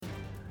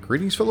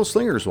Greetings, fellow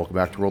slingers. Welcome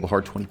back to Roll the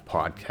Hard 20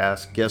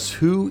 podcast. Guess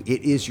who?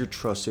 It is your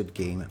trusted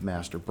game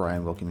master,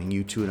 Brian, welcoming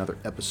you to another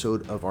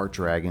episode of our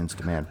Dragon's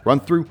Demand run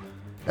through.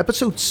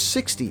 Episode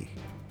 60.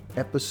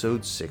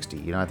 Episode 60.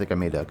 You know, I think I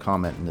made a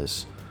comment in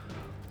this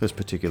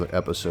particular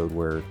episode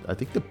where I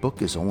think the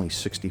book is only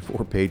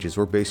 64 pages.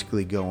 We're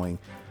basically going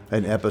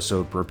an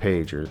episode per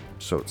page, or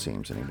so it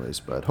seems anyways.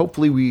 But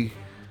hopefully we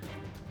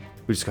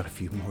just got a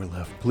few more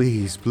left.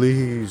 Please,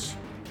 please,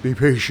 be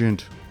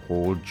patient.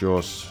 Hold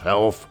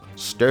yourself.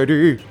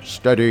 Steady,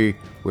 steady.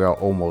 We are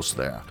almost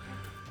there.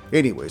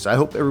 Anyways, I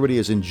hope everybody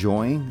is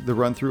enjoying the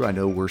run through. I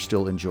know we're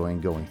still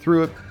enjoying going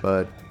through it,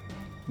 but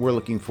we're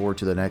looking forward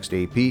to the next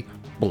AP,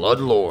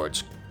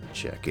 Bloodlords.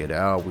 Check it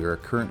out. We are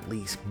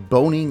currently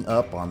boning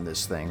up on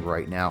this thing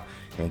right now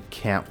and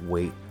can't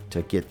wait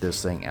to get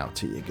this thing out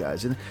to you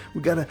guys. And we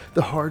got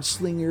the hard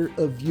slinger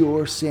of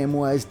your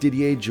Samwise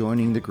Didier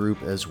joining the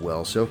group as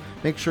well. So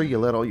make sure you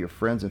let all your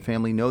friends and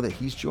family know that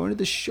he's joining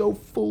the show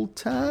full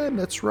time.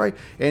 That's right.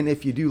 And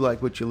if you do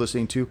like what you're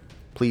listening to,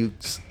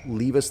 please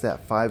leave us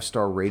that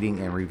 5-star rating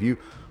and review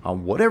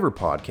on whatever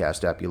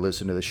podcast app you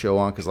listen to the show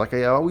on. Because like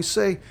I always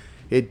say,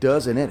 it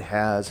does and it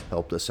has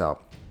helped us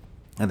out.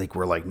 I think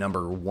we're like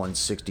number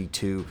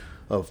 162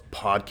 of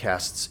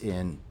podcasts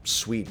in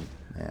Sweden.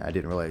 I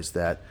didn't realize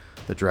that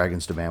the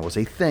Dragon's Demand was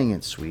a thing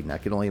in Sweden. I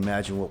can only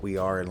imagine what we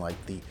are in like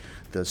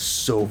the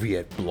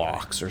Soviet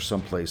blocks or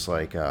someplace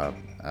like I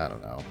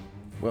don't know.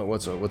 Well,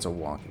 what's a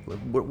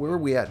wonky? Where are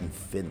we at in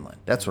Finland?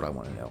 That's what I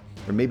want to know.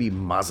 Or maybe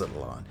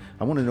Mazatlan.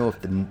 I want to know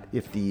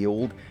if the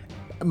old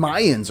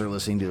Mayans are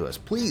listening to us.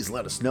 Please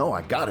let us know.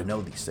 I gotta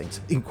know these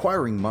things.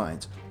 Inquiring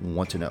minds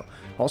want to know.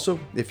 Also,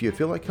 if you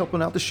feel like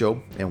helping out the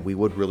show, and we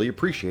would really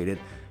appreciate it,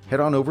 head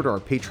on over to our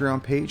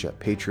Patreon page at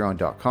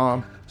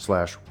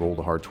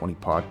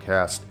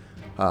patreon.com/rollthehard20podcast.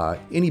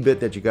 Any bit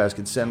that you guys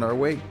can send our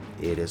way,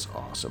 it is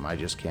awesome. I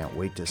just can't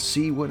wait to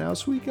see what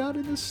else we got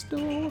in the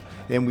store.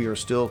 And we are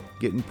still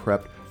getting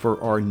prepped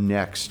for our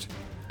next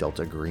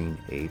Delta Green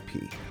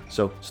AP.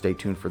 So stay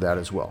tuned for that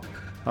as well.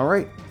 All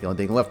right, the only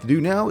thing left to do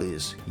now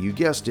is, you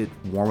guessed it,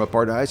 warm up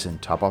our dice and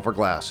top off our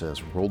glass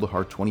as Roll the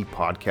Hard 20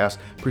 podcast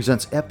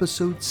presents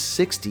episode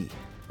 60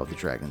 of the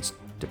Dragon's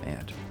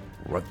Demand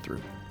run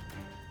through.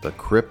 The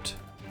Crypt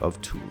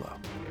of Tula.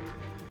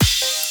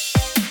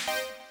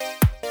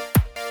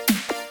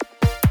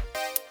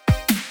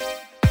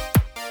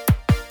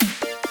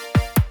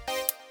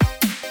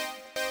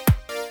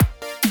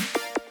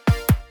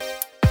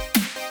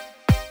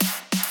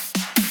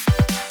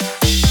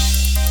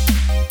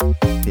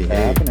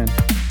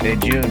 Hey,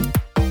 June.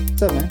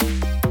 What's up, man?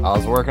 I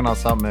was working on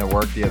something at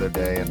work the other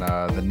day, and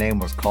the name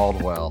was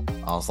Caldwell.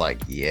 I was like,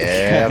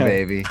 yeah,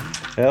 baby.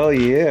 Hell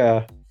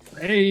yeah.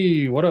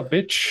 Hey, what up,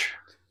 bitch?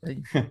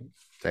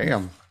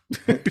 Damn.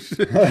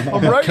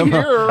 I'm right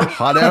here.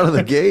 Hot out of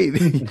the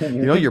gate.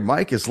 You know, your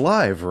mic is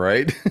live,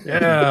 right?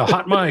 Yeah,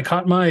 hot mic,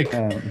 hot mic.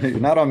 You're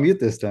not on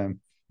mute this time.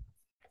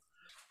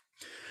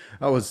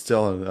 I was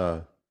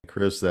telling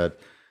Chris that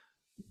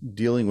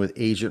dealing with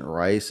Agent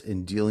Rice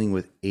and dealing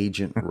with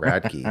Agent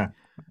Radke,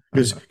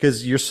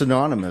 because you're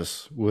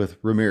synonymous with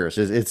Ramirez.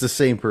 It's the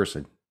same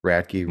person.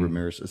 Radke,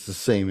 Ramirez. It's the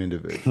same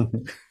individual.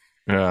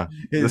 Yeah,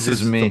 this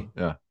is me.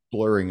 Yeah,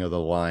 blurring of the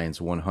lines,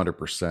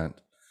 100%.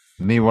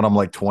 Me when I'm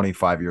like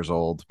 25 years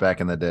old,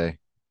 back in the day.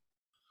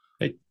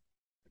 Hey,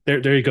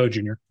 there you go,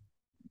 Junior.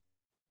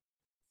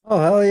 Oh,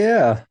 hell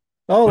yeah.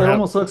 Oh, they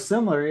almost look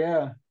similar.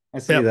 Yeah, I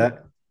see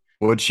that.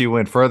 Would she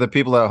win? For the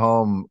people at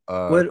home,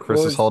 Chris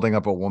what is holding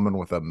up a woman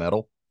with a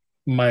medal.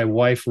 My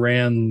wife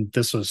ran,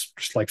 this was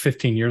just like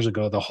 15 years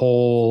ago, the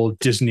whole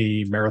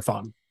Disney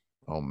marathon.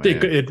 Oh, man.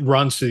 It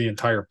runs through the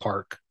entire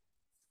park.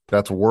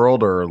 That's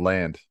world or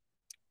land?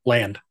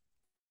 Land.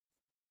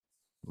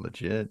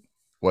 Legit.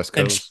 West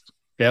Coast.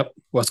 Yep.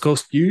 West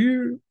Coast.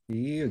 You.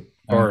 Yeah.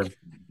 Or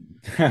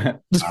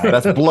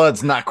that's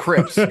Bloods, not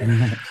Crips.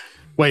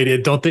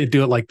 wait, don't they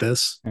do it like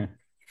this?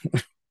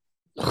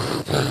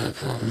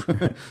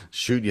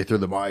 Shoot you through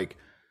the mic.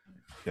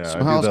 Yeah, So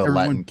I how's do the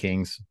everyone- Latin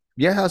Kings.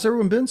 Yeah, how's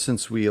everyone been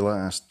since we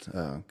last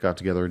got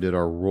together and did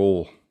our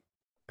roll?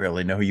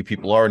 Barely know who you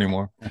people are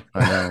anymore.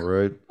 I know,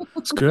 right?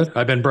 It's good.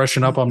 I've been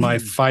brushing up on my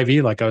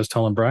 5e, like I was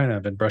telling Brian.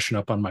 I've been brushing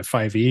up on my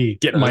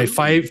 5e, getting my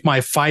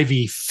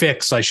 5e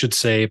fix, I should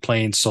say,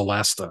 playing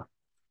Solasta.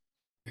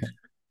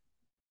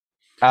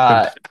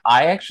 I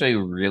actually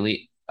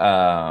really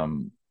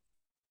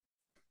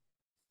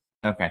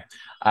okay.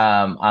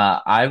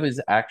 I was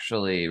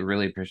actually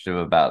really appreciative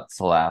about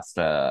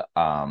Solasta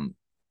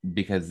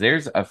because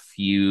there's a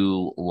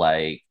few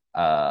like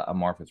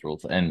amorphous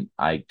rules, and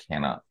I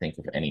cannot think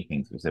of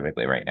anything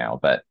specifically right now,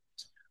 but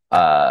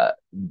that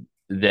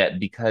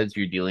because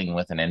you're dealing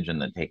with an engine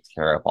that takes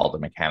care of all the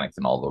mechanics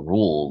and all the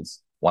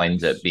rules,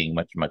 winds up being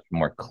much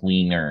more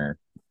cleaner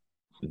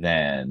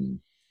than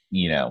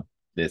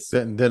this.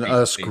 Then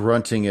us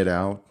grunting it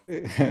out.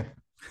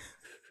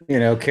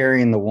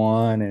 Carrying the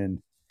one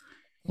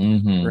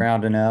and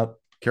rounding up.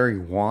 Carry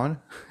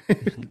Juan?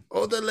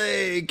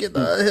 Odele, get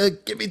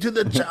me to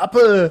the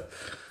chopper.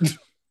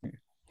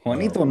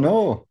 Juanito,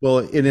 no. Well,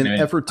 in an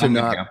effort to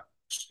not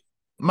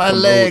My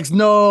promote- legs.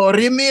 No,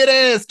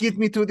 Ramirez, get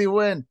me to the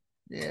win.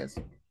 Yes.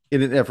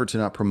 in an effort to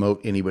not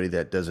promote anybody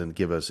that doesn't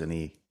give us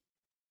any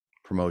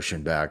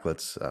promotion back,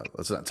 let's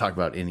not talk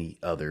about any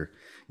other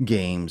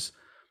games,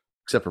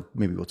 except for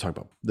maybe we'll talk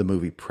about the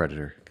movie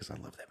Predator, because I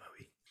love that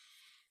movie.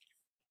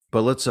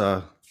 But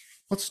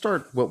let's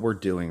start what we're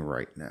doing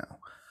right now.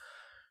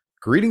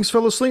 Greetings,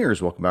 fellow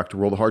slingers. Welcome back to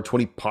Roll the Hard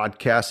 20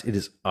 podcast. It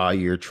is I,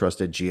 your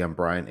trusted GM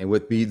Brian, and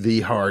with me,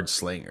 the Hard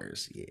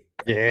Slingers.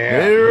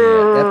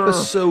 Yeah.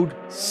 Episode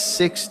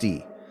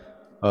 60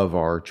 of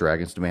our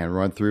Dragon's Demand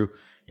run through.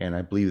 And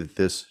I believe that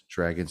this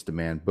Dragon's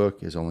Demand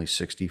book is only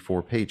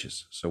 64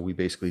 pages. So we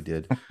basically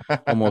did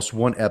almost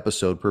one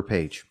episode per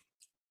page.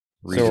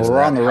 So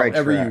we're on the right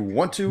However track. you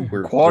want to.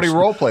 Quality we're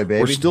roleplay,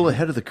 baby. We're still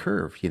ahead of the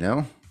curve, you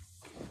know?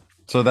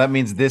 So that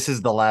means this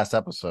is the last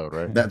episode,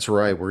 right? That's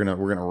right. We're gonna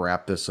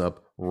wrap this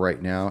up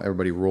right now.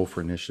 Everybody roll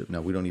for initiative.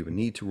 No, we don't even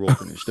need to roll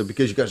for initiative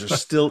because you guys are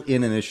still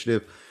in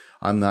initiative.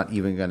 I'm not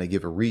even gonna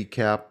give a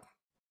recap.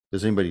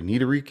 Does anybody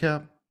need a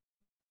recap?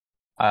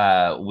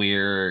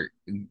 We're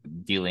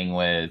dealing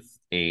with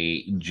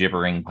a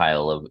gibbering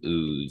pile of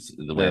ooze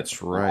with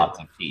That's right. lots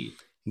of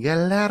teeth. You got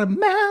a lot of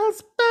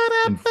mouths.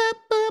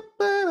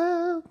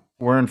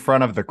 We're in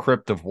front of the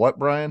crypt of what,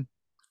 Brian?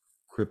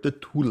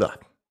 Cryptotula.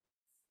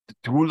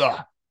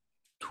 Tula.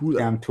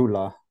 Damn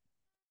Tula.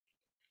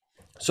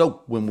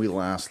 So when we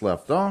last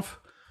left off,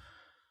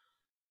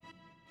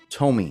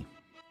 Tomi,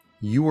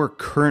 you are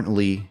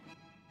currently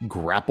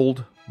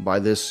grappled by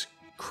this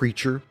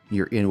creature.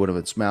 You're in one of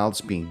its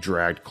mouths, being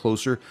dragged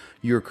closer.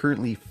 You're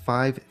currently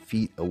 5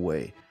 feet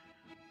away.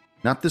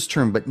 Not this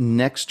turn, but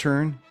next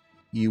turn,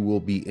 you will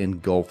be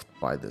engulfed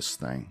by this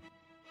thing.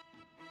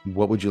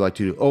 What would you like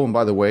to do? Oh, and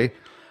by the way,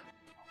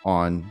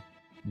 on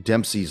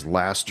Dempsey's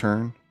last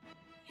turn,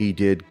 he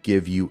did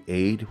give you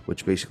aid,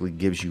 which basically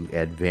gives you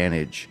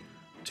advantage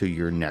to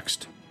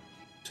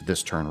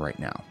this turn right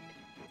now.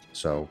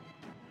 So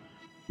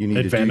you need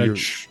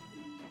Advantage. to do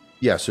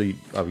yeah, so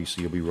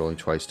obviously you'll be rolling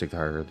twice, take the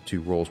higher of the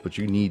two rolls, but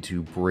you need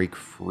to break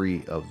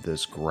free of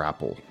this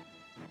grapple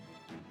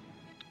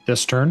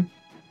This turn.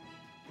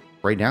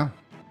 right now.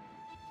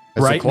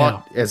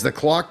 As the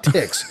clock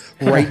ticks,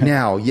 right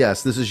now.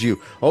 Yes, this is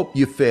you. Oh,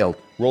 you failed.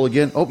 Roll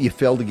again. Oh, you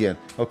failed again.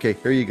 Okay,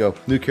 here you go.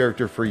 New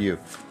character for you.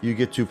 You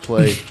get to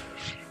play.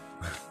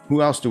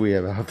 Who else do we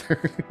have out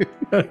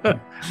there?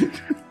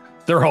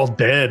 They're all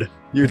dead.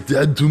 You're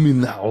dead to me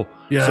now.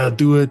 Yeah, So-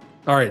 do it.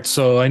 All right,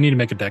 so I need to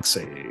make a dex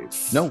save.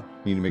 No,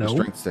 you need to make a No?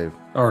 strength save.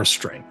 Or a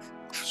strength.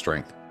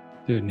 Strength.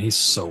 Dude, and he's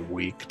so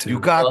weak, too. You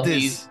got Well,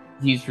 this.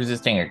 he's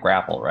resisting a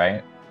grapple,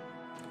 right?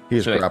 He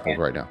is So it grappled can't-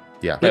 right now.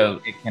 Yeah. So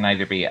it can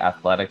either be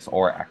athletics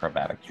or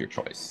acrobatics, your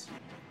choice.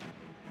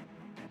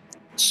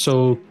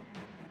 So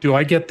do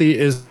I get the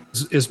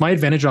is my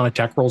advantage on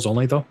attack rolls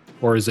only though?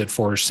 Or is it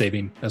for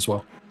saving as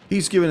well?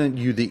 He's giving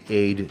you the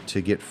aid to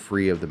get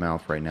free of the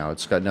mouth right now.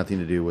 It's got nothing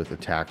to do with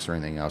attacks or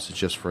anything else. It's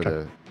just for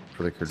the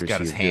courtesy. He's got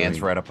his of hands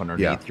doing- right up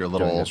underneath Yeah, your doing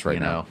little, this right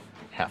now.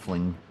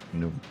 halfling.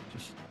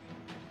 Just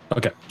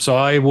Okay. So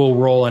I will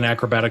roll an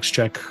acrobatics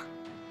check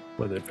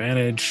with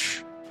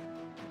advantage.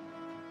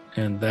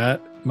 And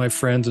that, my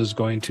friends, is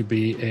going to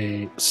be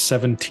a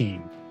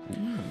 17.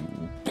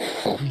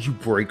 You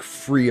break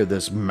free of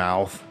this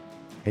mouth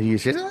and you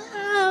say,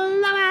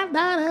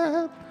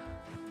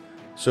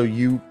 so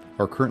you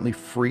are currently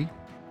free.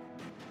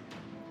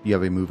 You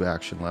have a move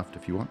action left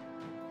if you want.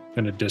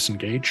 Gonna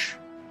disengage.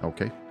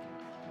 Okay.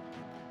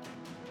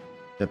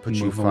 That puts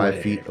Move you 5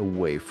 away. feet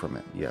away from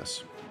it.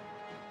 Yes.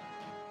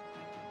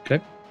 Okay.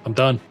 I'm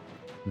done.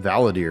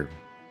 Valadir,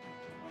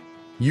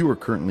 you are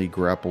currently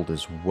grappled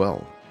as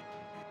well.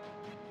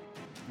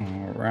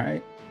 All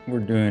right. We're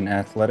doing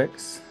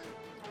athletics.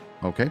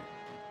 Okay.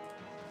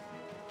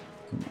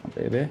 Come on,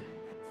 baby.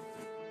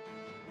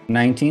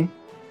 19.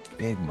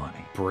 big money.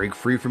 Break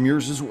free from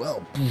yours as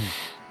well.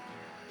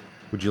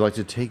 Would you like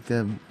to take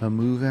a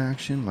move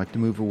action? Like to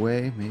move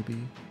away, maybe?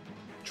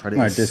 Try to I'm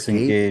gonna escape?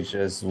 disengage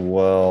as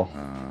well.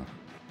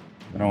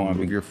 I don't want to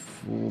move be. your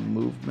full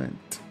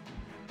movement.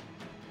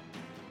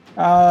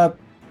 No,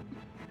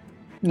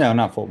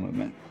 not full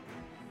movement.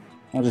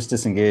 I'll just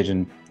disengage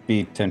and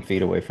be 10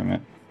 feet away from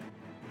it.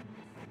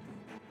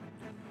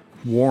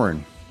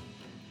 Warren,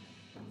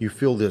 you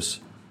feel this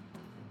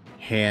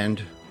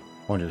hand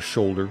on your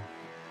shoulder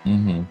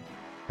Mm-hmm.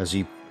 as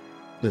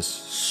this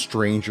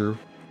stranger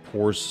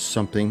pours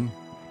something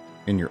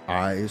in your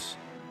eyes,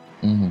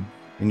 Mm-hmm.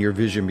 and your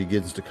vision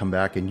begins to come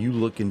back, and you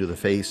look into the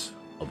face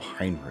of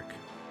Heinrich.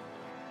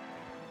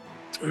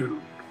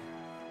 Dude.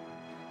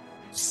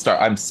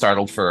 I'm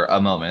startled for a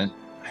moment,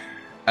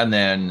 and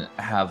then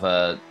have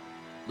a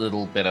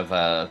little bit of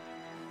a,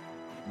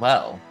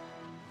 well,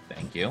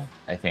 thank you,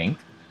 I think.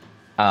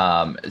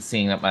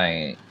 Seeing that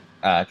my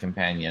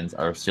companions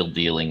are still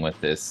dealing with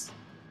this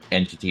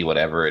entity,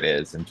 whatever it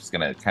is, I'm just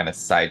gonna kind of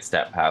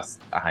sidestep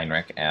past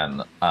Heinrich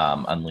and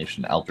unleash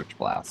an Eldritch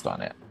Blast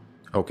on it.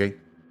 Okay.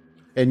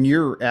 And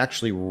you're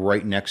actually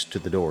right next to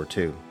the door,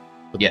 too.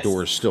 But Yes. the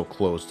door is still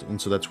closed,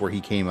 and so that's where he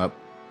came up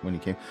when he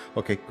came.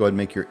 Okay, go ahead and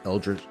make your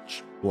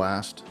Eldritch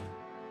Blast.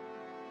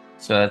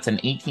 So that's an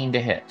 18 to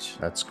hit.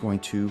 That's going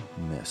to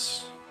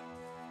miss.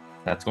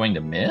 That's going to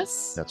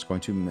miss? That's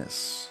going to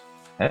miss.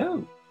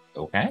 Oh,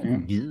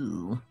 okay.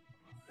 You.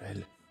 Well,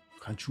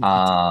 can't you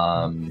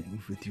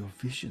Um, with your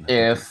vision?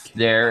 If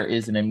there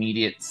is an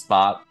immediate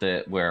spot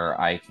where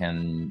I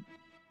can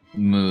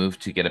move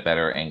to get a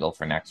better angle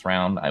for next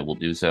round, I will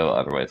do so.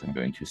 Otherwise, I'm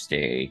going to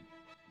stay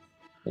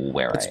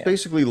where It's I am.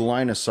 basically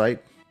line of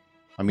sight.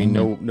 I mean,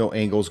 no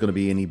angle is going to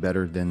be any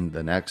better than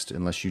the next,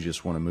 unless you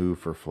just want to move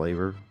for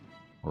flavor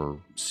or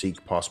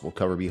seek possible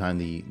cover behind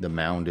the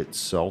mound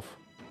itself.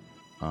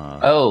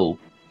 Oh,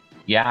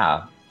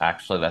 yeah.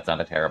 Actually, that's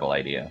not a terrible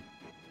idea.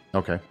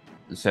 Okay.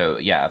 So,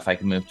 yeah, if I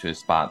can move to a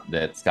spot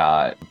that's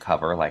got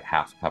cover, like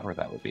half cover,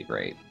 that would be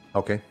great.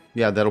 Okay.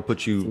 Yeah, that'll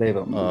put you.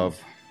 Flavor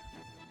move.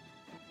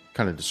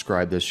 Kind of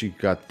describe this. You've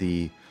got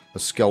the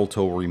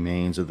skeletal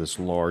remains of this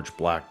large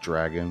black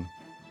dragon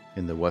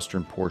in the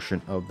western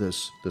portion of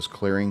this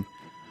clearing.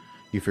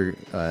 You figure,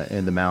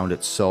 and the mound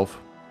itself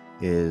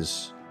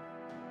is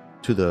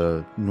to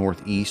the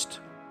northeast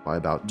by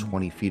about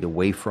 20 feet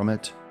away from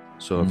it.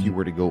 So if you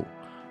were to go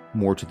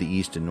more to the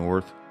east and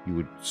north, you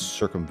would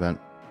circumvent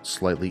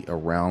slightly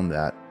around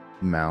that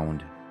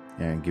mound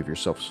and give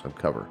yourself some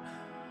cover.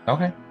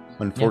 Okay.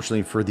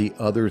 Unfortunately for the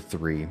other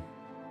three,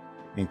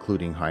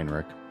 including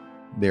Heinrich,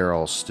 they're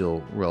all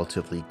still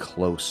relatively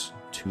close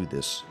to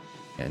this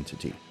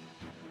entity.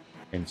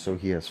 And so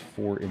he has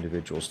 4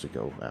 individuals to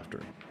go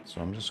after.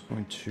 So I'm just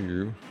going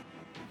to...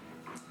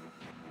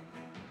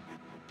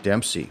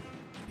 Dempsey.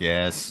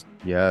 Yes.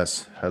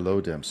 Yes.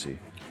 Hello, Dempsey.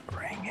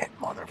 Bring it,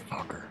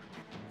 motherfucker.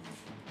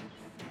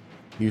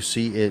 You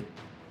see it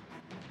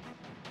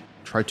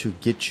try to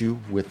get you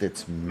with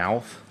its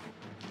mouth.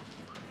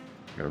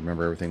 Gotta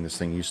remember everything this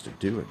thing used to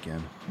do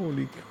again.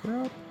 Holy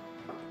crap.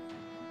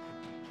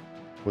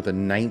 With a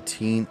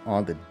 19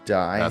 on the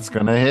die. That's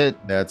gonna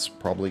hit. That's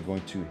probably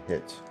going to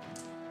hit.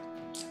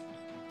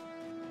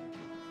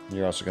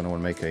 You're also going to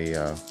want to make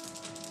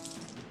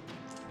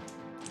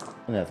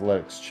an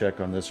athletics check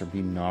on this or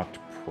be knocked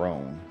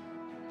prone.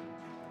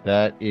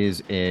 That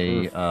is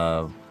a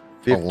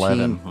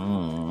 15,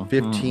 11.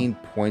 15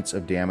 points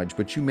of damage,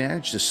 but you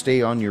manage to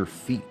stay on your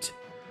feet,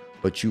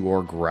 but you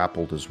are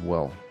grappled as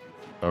well.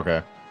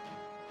 Okay.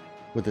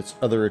 With its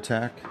other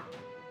attack,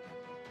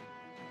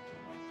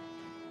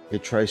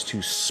 it tries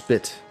to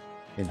spit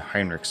in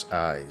Heinrich's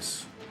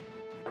eyes.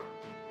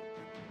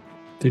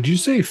 Did you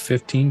say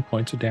 15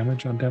 points of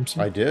damage on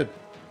Dempsey? I did.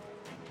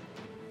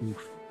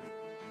 Oof.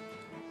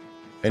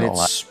 And Oh,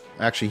 it's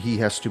actually, he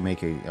has to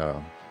make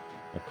a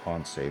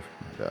con save.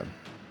 My bad.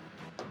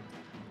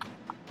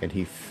 And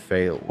he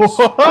fails.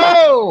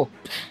 Whoa!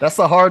 That's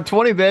a hard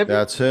 20, baby.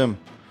 That's him.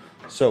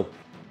 So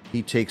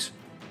he takes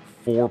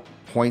 4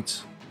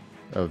 points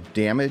of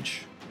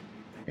damage,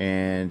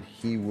 and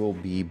he will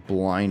be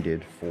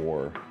blinded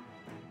for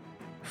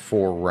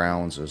 4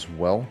 rounds as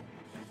well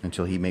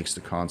until he makes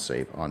the con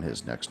save on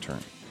his next turn.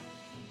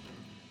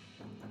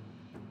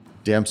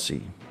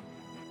 Dempsey.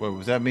 Wait,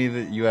 was that me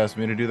that you asked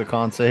me to do the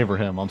con save or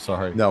him? I'm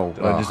sorry. No,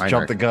 Did I just Heinrich.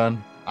 jump the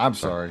gun? I'm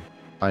sorry.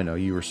 I know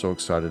you were so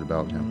excited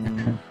about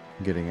him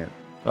getting it.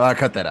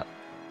 Cut that out.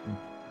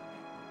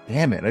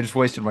 Damn it. I just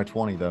wasted my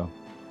 20, though.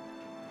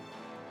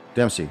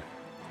 Dempsey,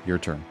 your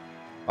turn.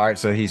 All right,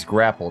 so he's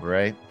grappled,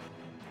 right?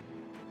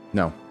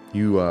 No,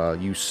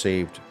 you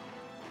saved.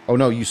 Oh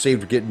no, you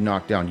saved getting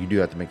knocked down. You do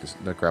have to make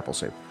the grapple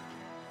save.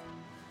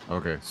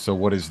 Okay, so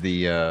what is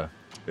the,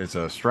 it's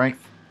a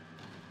strength?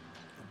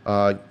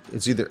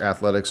 It's either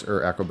athletics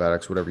or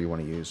acrobatics, whatever you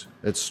want to use.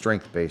 It's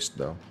strength based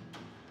though.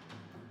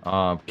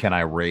 Can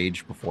I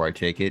rage before I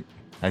take it?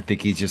 I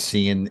think he's just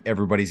seeing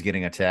everybody's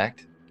getting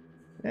attacked.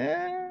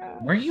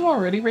 Were you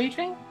already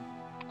raging?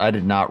 I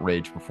did not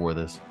rage before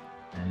this.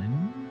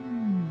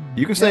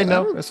 You can say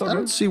no. That's all I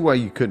don't good. see why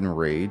you couldn't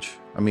rage.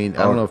 I mean,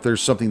 I don't know if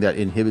there's something that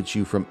inhibits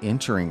you from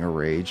entering a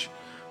rage,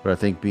 but I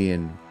think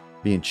being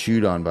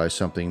chewed on by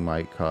something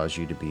might cause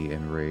you to be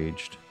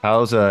enraged.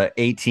 How's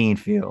 18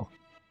 feel?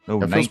 Oh,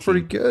 That 19. feels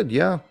pretty good,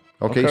 yeah.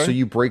 Okay, Okay. so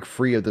you break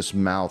free of this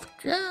mouth.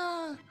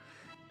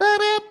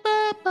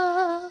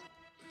 All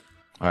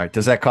right,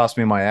 does that cost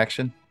me my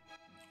action?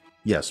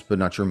 Yes, but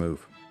not your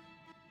move.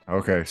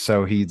 Okay,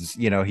 so he's,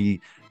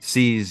 he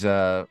sees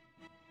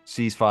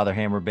Father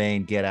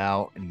Hammerbane get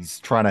out, and he's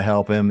trying to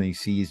help him. And he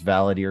sees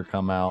Valadier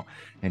come out,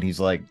 and he's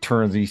like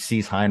turns. He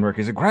sees Heinrich.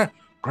 He's like,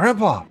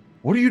 Grandpa,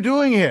 what are you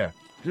doing here?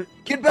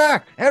 Get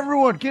back,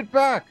 everyone, get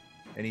back!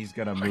 And he's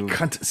gonna move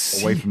can't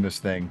see. away from this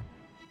thing.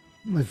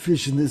 My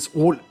vision is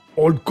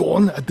all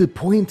gone at the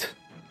point.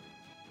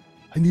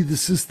 I need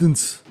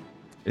assistance.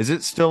 Is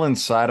it still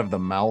inside of the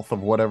mouth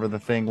of whatever the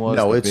thing was?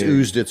 No, the it's big-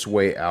 oozed its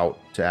way out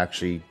to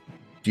actually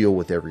deal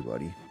with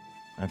everybody.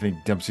 I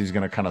think Dempsey's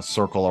gonna kind of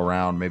circle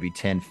around maybe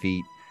 10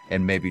 feet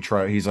and maybe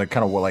try. He's like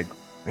kind of like,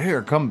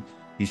 here, come.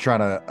 He's trying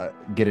to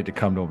get it to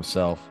come to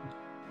himself.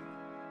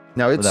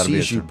 Now it But that'll be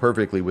sees its you turn.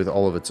 perfectly with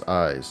all of its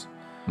eyes,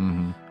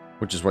 Mm-hmm.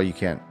 which is why you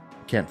can't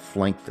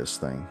flank this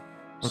thing.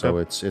 So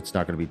Okay. it's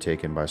not going to be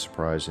taken by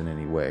surprise in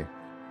any way.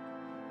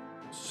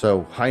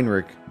 So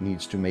Heinrich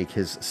needs to make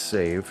his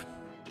save.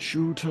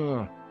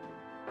 Shooter.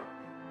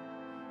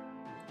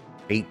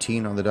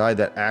 18 on the die.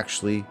 That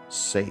actually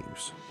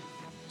saves.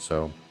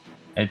 So,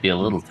 I'd be a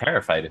little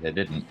terrified if it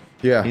didn't.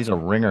 yeah. He's a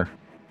ringer.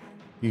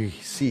 You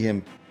see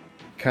him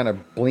kind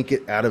of blink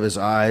it out of his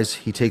eyes.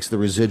 He takes the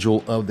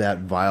residual of that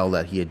vial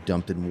that he had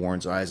dumped in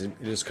Warren's eyes and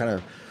just kind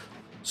of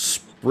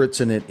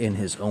spritzing it in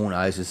his own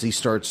eyes as he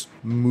starts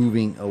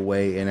moving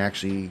away and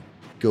actually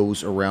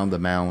goes around the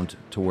mound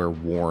to where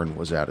Warren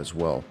was at as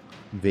well,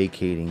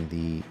 vacating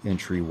the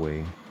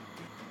entryway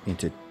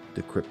into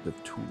the crypt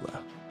of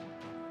Tula.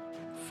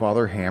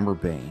 Father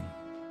Hammerbane.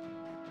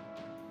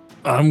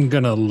 I'm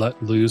gonna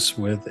let loose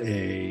with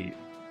a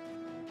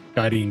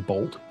guiding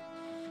bolt.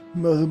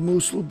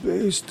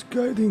 Metamucil-based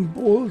guiding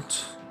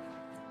bolt.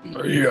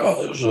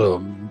 Yes,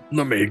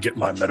 let me get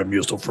my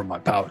Metamucil from my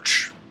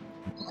pouch.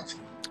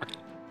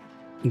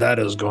 That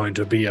is going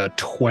to be a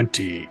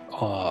 20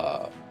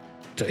 to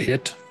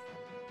hit.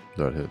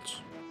 That hits.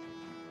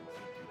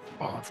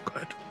 Oh,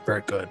 good.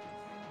 Very good.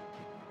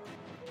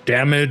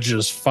 Damage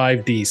is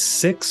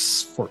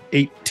 5d6 for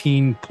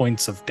 18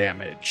 points of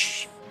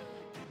damage.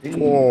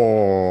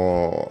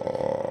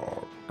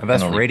 Oh. And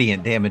that's Penalty.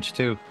 radiant damage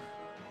too.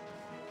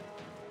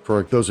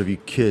 For those of you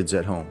kids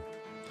at home.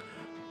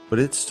 But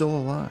it's still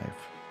alive.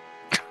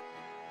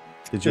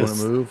 Did you want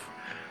Yes. to move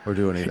or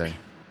do anything?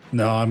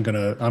 No, I'm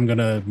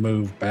gonna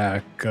move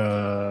back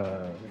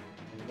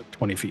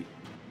 20 feet.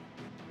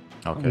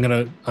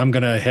 Okay. I'm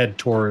gonna head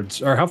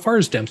towards. Or how far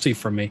is Dempsey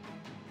from me?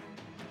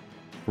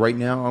 Right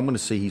now, I'm going to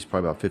say he's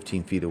probably about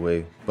 15 feet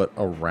away, but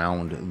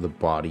around the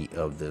body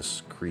of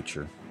this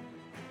creature.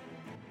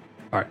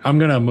 All right, I'm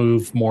gonna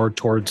move more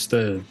towards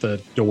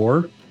the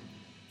door.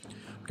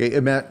 Okay,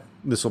 Matt,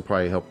 this will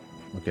probably help.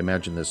 Okay,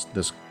 imagine this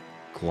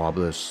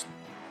globulous,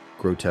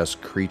 grotesque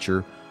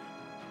creature.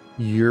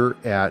 You're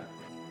at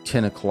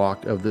 10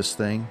 o'clock of this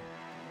thing.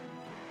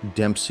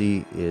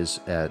 Dempsey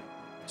is at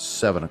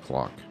 7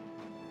 o'clock.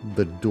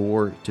 The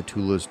door to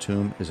Tula's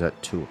tomb is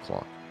at 2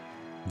 o'clock.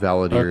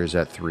 Valadir is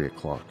at 3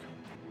 o'clock.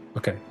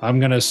 Okay, I'm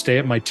gonna stay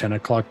at my 10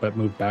 o'clock, but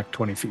move back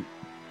 20 feet.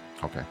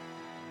 Okay.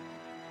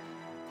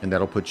 And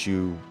that'll put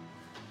you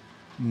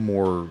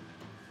more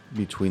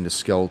between the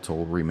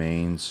skeletal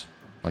remains,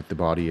 like the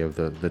body of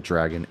the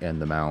dragon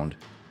and the mound,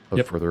 but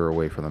Yep. further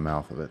away from the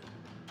mouth of it.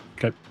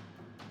 Okay.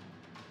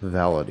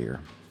 Valadir,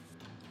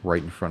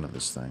 right in front of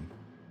this thing.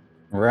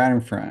 Right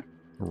in front.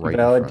 Right in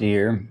front.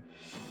 Valadir,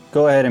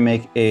 go ahead and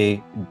make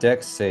a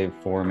dex save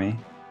for me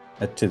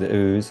to the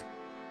ooze.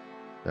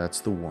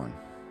 That's the one.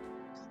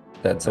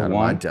 That's Out a of my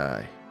one.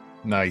 die.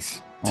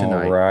 Nice.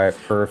 tonight. All right,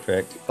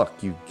 perfect.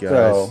 Fuck you guys.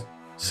 So-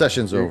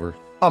 Session's You're- over.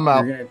 I'm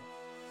out. You're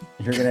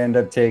gonna end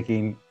up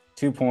taking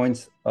 2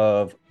 points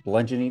of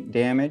bludgeoning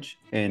damage,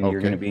 and you're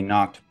Okay. gonna be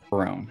knocked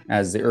prone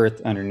as the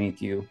earth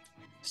underneath you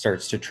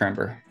starts to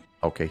tremor.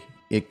 Okay.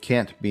 It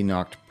can't be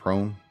knocked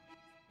prone,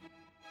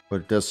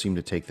 but it does seem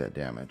to take that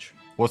damage.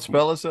 What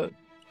spell is it?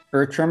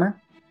 Earth tremor,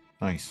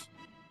 Nice.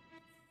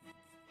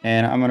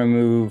 and I'm gonna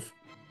move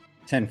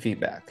 10 feet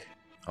back.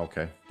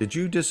 Okay. Did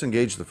you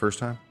disengage the first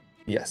time?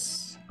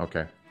 Yes.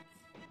 Okay.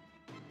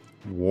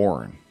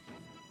 Warren.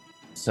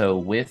 So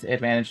with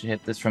advantage to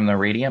hit this from the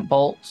radiant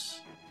bolt,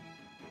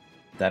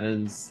 that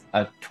is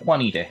a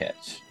 20 to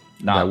hit.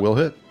 Not That will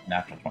hit.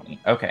 natural 20.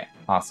 Okay,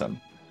 awesome.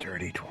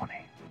 Dirty 20.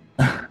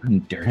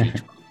 Dirty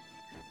 20.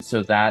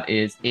 So that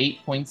is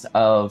 8 points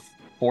of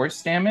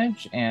force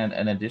damage and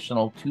an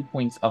additional 2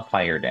 points of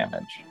fire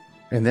damage.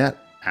 And that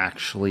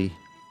actually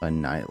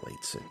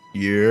annihilates it.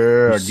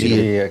 Yeah. You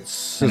see Yeah. it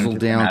sizzle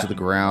down to the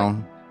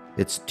ground.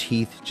 Its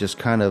teeth just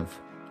kind of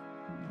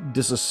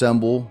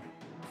disassemble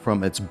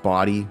from its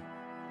body.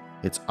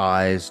 Its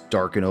eyes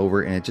darken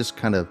over, and it just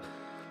kind of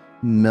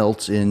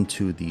melts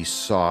into the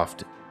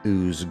soft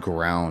ooze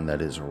ground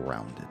that is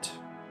around it.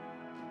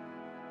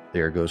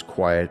 There it goes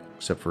quiet,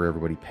 except for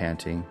everybody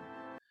panting.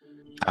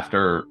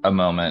 After a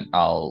moment,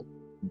 I'll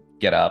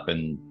get up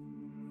and.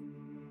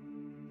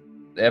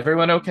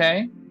 Everyone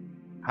okay?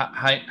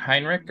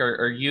 Heinrich,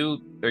 are you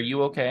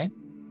okay?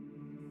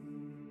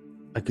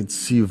 I can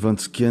see one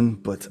skin,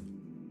 but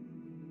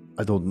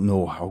I don't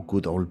know how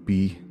good I'll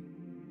be.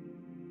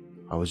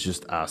 I was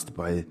just asked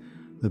by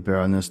the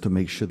Baroness to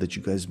make sure that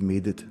you guys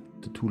made it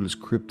to Tula's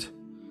crypt.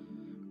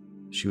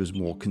 She was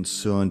more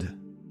concerned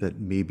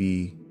that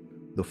maybe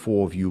the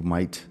four of you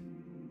might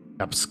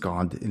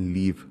abscond and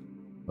leave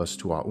us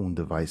to our own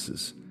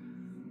devices.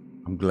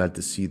 I'm glad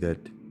to see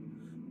that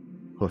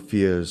her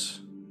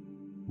fears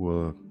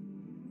were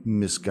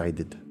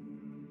misguided.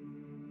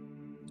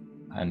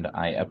 And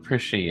I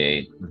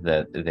appreciate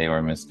that they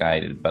were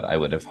misguided, but I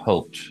would have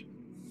hoped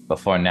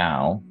before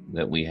now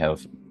that we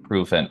have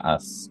proven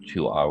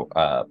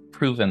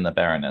proven the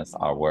Baroness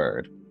our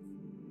word.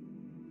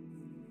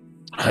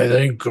 I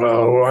think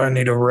I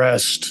need a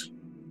rest.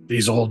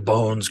 These old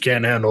bones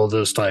can't handle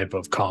this type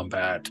of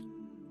combat.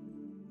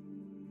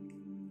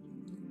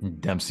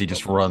 Dempsey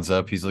just runs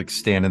up. He's like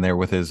standing there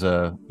with his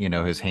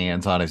his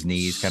hands on his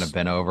knees, kind of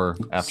bent over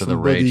after the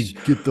rage.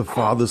 Get the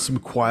father some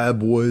choir,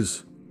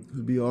 boys.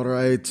 It'll be all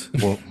right.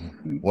 Well,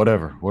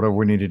 whatever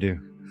we need to do.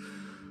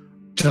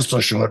 Just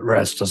a short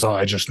rest is all.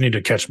 I just need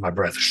to catch my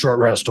breath. A short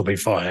rest will be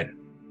fine.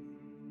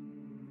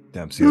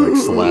 Dempsey like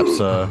slaps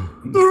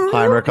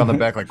Heinrich on the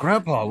back, like,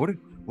 Grandpa, what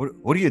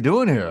are you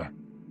doing here?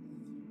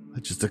 I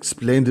just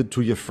explained it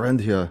to your friend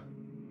here.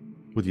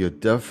 With your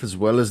deaf as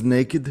well as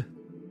naked.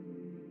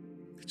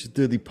 Get your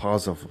dirty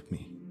paws off of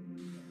me.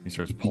 He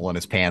starts pulling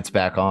his pants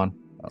back on.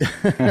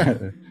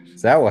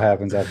 Is that what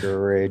happens after a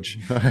rage?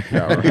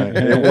 Yeah, right.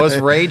 It was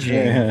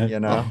raging, you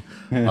know.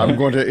 I'm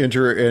going to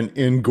enter an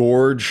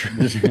engorge.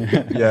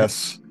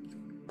 Yes.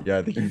 Yeah,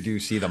 I think you do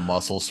see the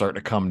muscles start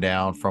to come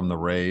down from the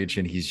rage,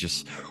 and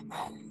he's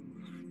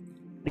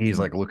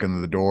like looking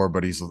at the door,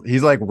 but he's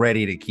like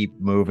ready to keep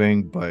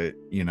moving. But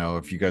you know,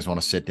 if you guys want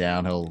to sit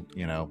down, he'll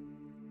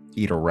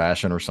eat a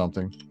ration or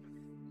something.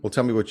 Well,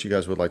 tell me what you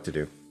guys would like to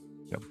do.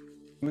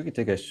 We could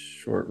take a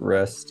short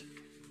rest.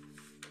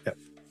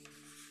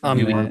 I'm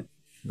Minute.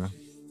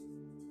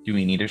 Do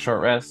we need a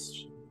short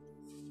rest?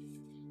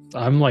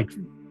 like,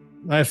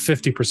 I have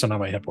 50% of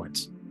my hit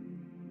points.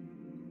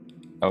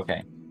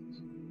 Okay.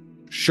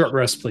 Short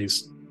rest,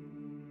 please.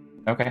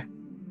 Okay. Where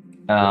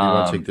do you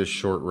want to take this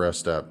short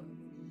rest at?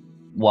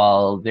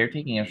 While they're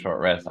taking a short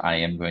rest, I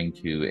am going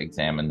to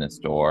examine this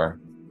door.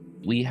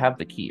 We have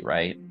the key,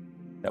 right?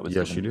 That was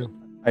Yes, you given- do.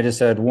 I just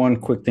had one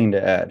quick thing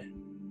to add.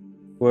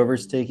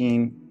 Whoever's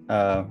taking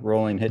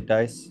rolling hit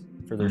dice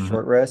for their Mhm.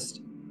 short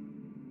rest,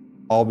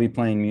 I'll be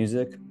playing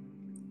music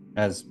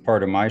as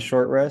part of my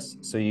short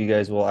rest. So you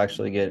guys will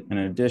actually get an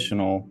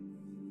additional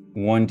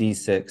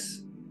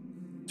 1d6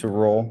 to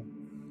roll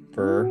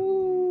for,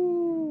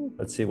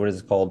 let's see, what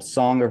is it called?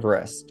 Song of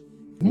Rest.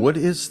 What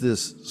is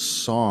this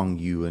song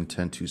you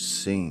intend to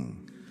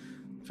sing,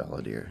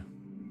 Valadier?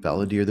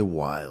 Valadier the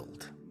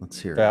Wild. Let's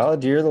hear it.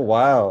 Valadier the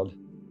Wild.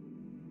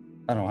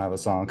 I don't have a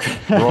song.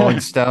 Rolling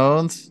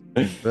Stones.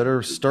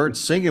 Better start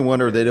singing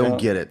one or they don't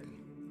get it.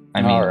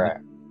 I mean, All right.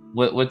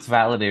 what's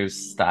Valadier's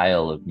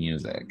style of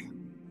music?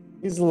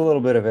 He's a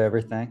little bit of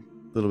everything.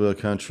 A little bit of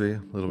country,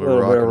 a little A bit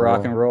little of bit of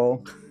rock and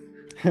roll.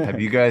 Have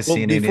you guys Well,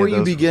 seen before any you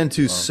of those? begin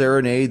to Oh.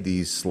 serenade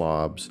these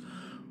slobs,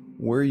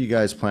 where are you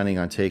guys planning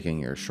on taking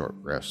your short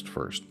rest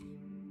first?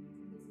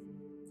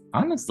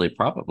 Honestly,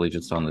 probably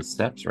just on the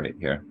steps right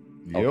here.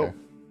 Okay.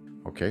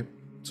 Okay.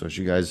 So as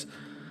you guys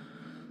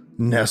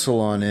nestle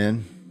on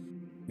in,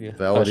 Yeah.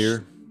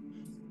 Valadier,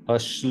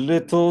 Hush,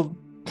 little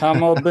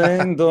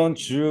Camelbain,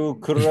 don't you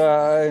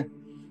cry.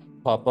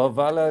 Papa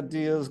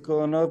Valadier's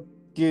gonna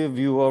give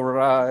you a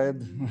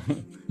ride.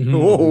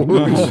 Whoa.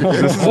 This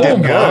is Oh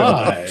getting good.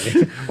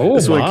 my! Oh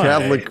this went my!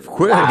 Catholic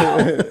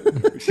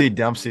quick. See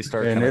Dempsey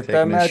start And kind of if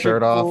that taking his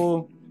shirt off.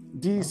 magical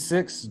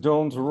D6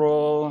 don't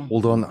roll,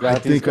 Hold on, I God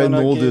is think I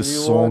gonna know give this you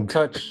song. A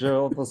touch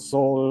of the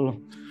soul.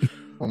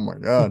 Oh my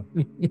god.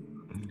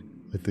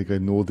 I think I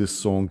know this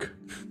song.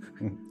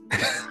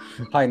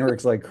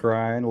 Heinrich's like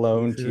crying,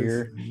 lone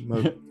tear.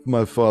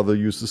 My father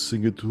used to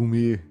sing it to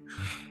me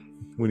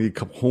when he'd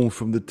come home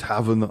from the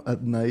tavern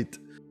at night.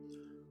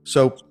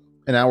 So,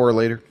 an hour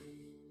later,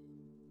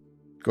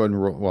 go ahead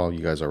and roll. Well, you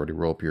guys already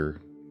roll up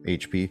your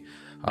HP.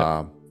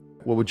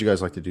 What would you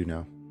guys like to do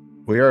now?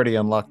 We already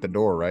unlocked the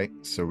door, right?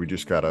 So we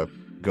just gotta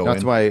go Not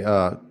in. to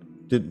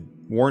my.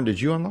 Warren, did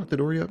you unlock the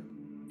door yet?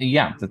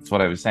 Yeah, that's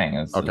what I was saying.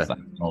 Is Okay. I'm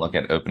gonna look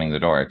at opening the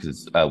door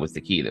because with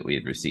the key that we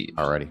had received.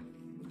 Alrighty.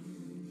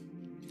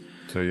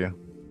 So yeah.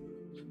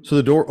 So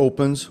the door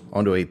opens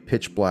onto a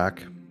pitch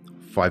black,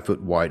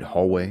 5-foot wide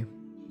hallway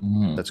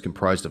Mhm. that's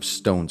comprised of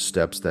stone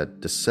steps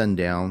that descend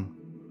down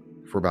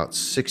for about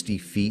 60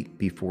 feet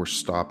before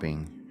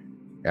stopping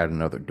at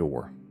another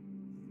door.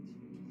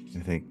 I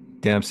think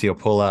Dempsey will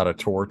pull out a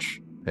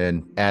torch,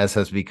 and as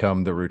has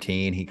become the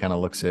routine, he kind of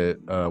looks at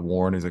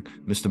Warren. He's like,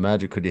 "Mr.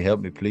 Magic, could you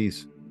help me,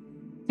 please?"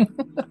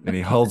 And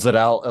he holds it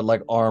out at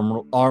like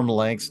arm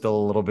length, still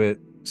a little bit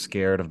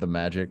scared of the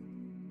magic.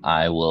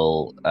 I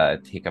will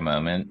take a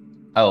moment.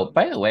 Oh,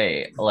 by the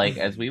way, like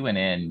as we went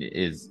in,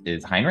 is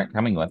Heinrich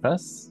coming with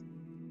us?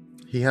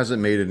 He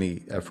hasn't made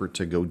any effort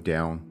to go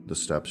down the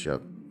steps yet.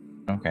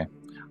 Okay.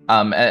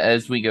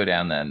 As we go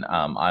down, then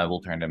I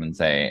will turn to him and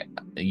say,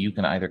 "You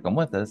can either come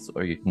with us,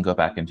 or you can go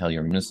back and tell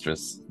your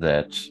mistress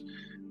that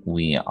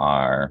we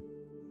are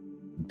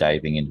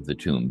diving into the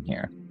tomb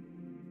here."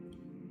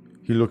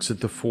 He looks at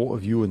the four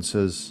of you and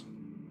says,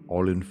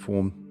 "I'll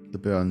inform the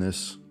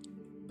Baroness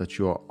that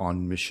you are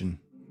on mission.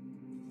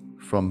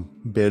 From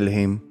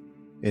Belheim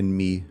and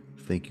me,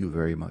 thank you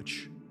very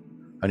much."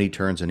 And he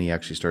turns and he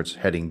actually starts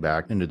heading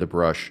back into the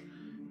brush,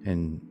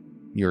 and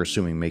you're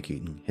assuming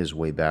making his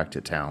way back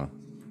to town.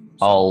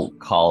 I'll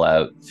call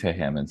out to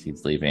him as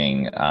he's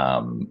leaving.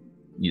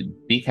 You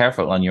be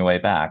careful on your way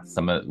back.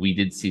 We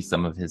did see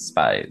some of his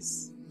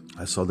spies.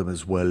 I saw them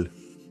as well.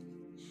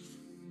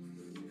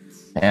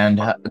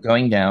 And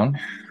going down,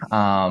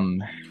 Now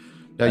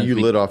As you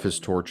we- lit off his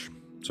torch,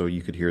 so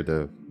you could hear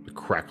the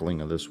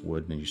crackling of this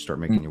wood, and you start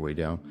making your way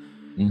down.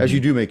 As you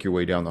do make your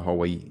way down the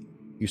hallway,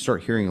 you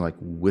start hearing like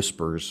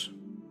whispers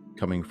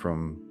coming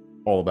from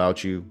all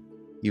about you,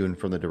 even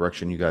from the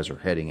direction you guys are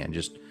heading in.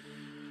 Just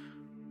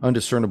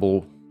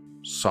undiscernible,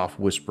 soft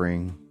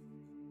whispering,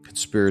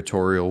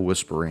 conspiratorial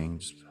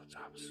whispering.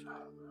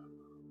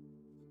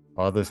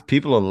 Oh, there's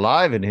people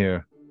alive in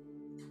here.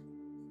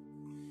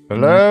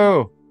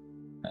 Hello.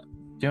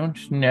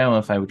 Don't know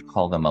if I would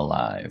call them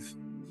alive.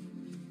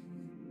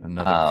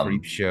 Another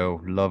creep show.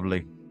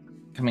 Lovely.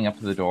 Coming up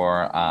to the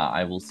door,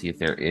 I will see if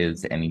there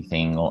is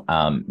anything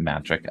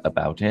magic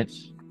about it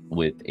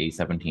with a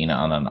 17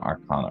 on an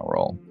Arcana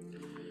roll.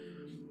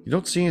 You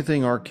don't see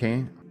anything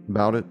arcane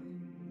about it,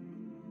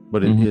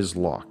 but it is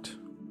locked.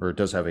 Or it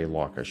does have a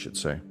lock, I should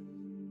say.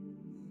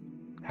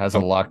 Has a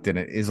locked and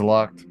it is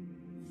locked.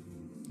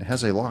 It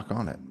has a lock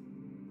on it.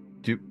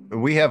 Do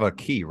we have a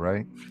key,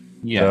 right?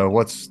 Yeah.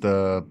 What's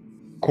the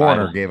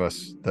coroner gave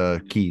us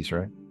the keys,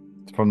 right?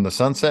 From the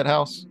Sunset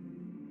House?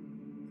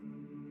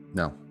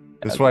 No.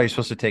 That's why you're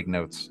supposed to take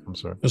notes. I'm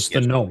sorry. It's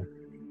the gnome.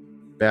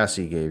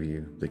 Bassie gave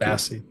you the key.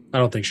 Bassie. I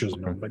don't think she was a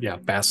gnome, but yeah,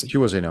 Bassie. She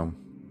was a gnome.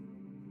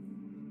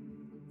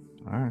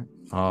 All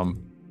right.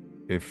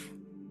 If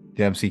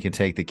Dempsey can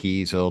take the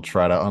keys, he'll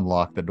try to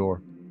unlock the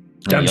door.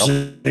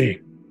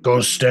 Dempsey,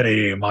 go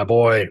steady, my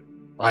boy.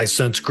 I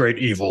sense great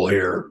evil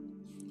here.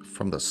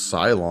 From the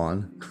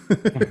Cylon.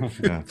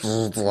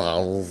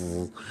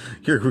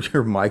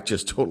 your mic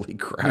just totally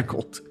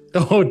crackled.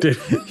 Oh, did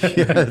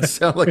Yeah, it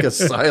sounded like a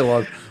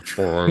Cylon.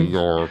 For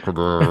your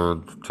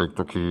command, take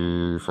the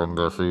key from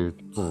Bessie.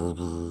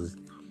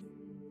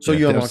 So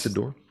you unlock the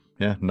door?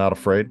 Yeah, not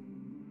afraid.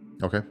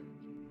 Okay.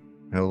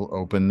 He'll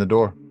open the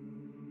door.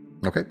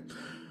 Okay.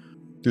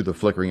 Through the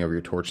flickering of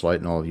your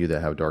torchlight and all of you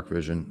that have dark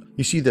vision,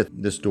 you see that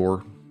this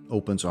door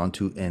opens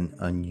onto an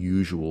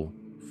unusual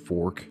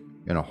fork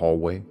in a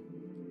hallway.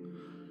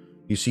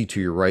 You see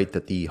to your right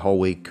that the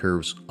hallway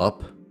curves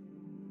up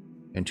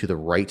and to the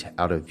right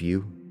out of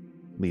view,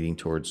 leading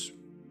towards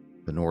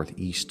the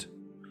northeast.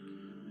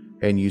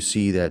 And you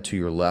see that to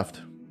your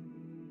left,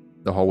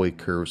 the hallway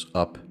curves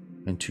up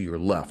and to your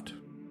left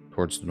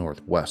towards the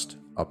northwest,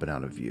 up and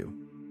out of view.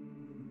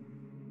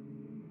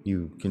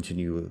 You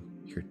continue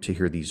to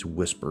hear these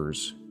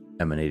whispers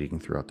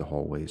emanating throughout the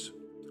hallways.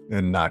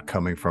 And not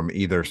coming from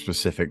either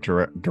specific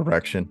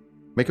direction.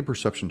 Make a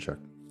perception check.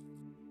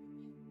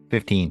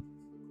 15.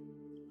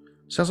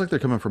 Sounds like they're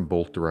coming from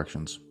both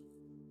directions.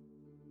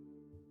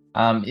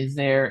 Is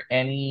there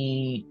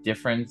any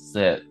difference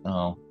that,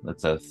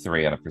 that's a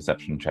 3 on a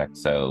perception check,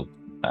 so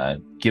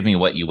give me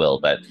what you will,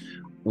 but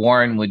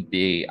Warren would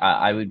be,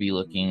 I would be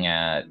looking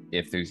at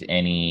if there's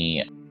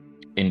any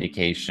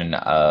indication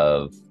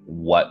of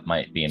what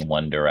might be in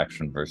one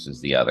direction versus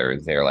the other.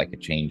 Is there like a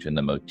change in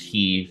the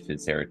motif?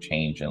 Is there a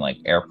change in like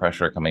air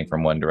pressure coming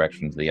from one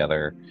direction to the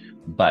other?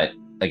 But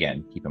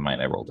again, keep in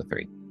mind I rolled a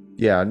 3.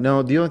 Yeah,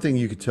 no, the only thing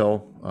you could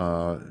tell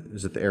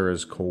is that the air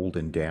is cold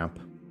and damp.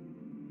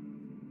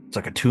 It's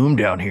like a tomb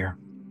down here.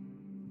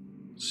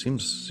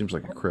 Seems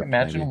like a crypt.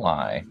 Imagine maybe.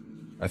 why.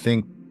 I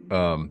think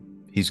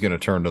he's going to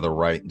turn to the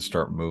right and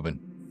start moving.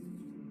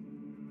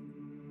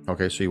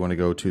 Okay, so you want to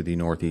go to the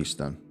northeast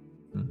then?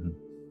 Mm-hmm.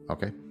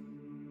 Okay.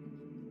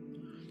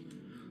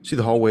 See,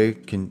 the hallway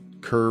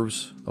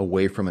curves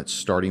away from its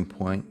starting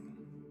point,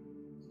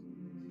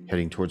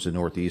 heading towards the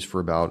northeast for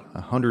about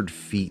 100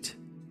 feet,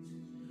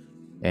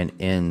 and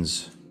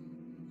ends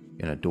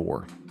in a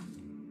door.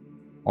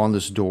 On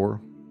this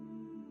door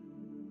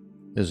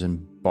is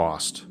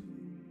embossed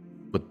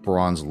with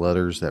bronze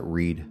letters that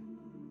read,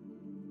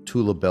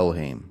 Tula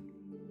Belhaim,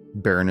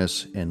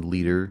 Baroness and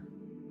leader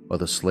of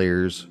the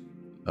Slayers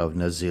of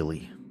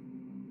Nazili.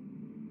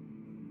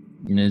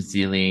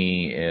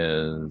 Nazili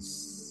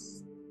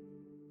is...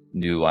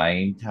 Do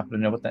I happen to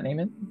know what that name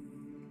is?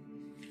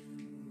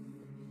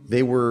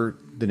 They were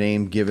the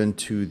name given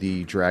to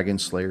the dragon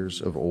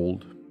slayers of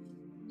old.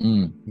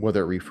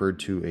 Whether it referred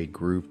to a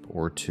group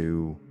or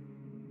to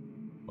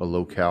a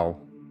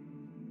locale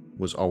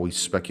was always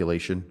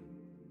speculation,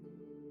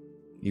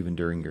 even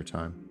during your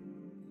time.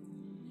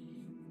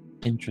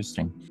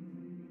 Interesting.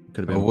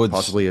 Could have been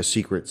possibly a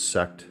secret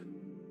sect.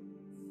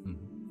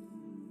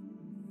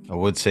 I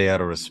would say out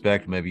of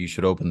respect, maybe you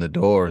should open the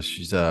door.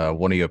 She's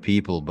one of your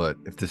people, but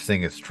if this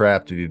thing is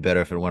trapped, it'd be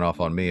better if it went off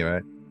on me,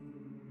 right?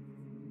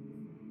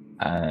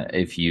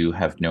 If you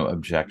have no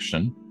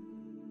objection.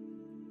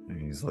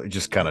 He's like,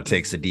 just kind of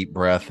takes a deep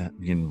breath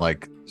and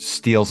like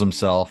steels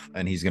himself,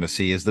 and he's going to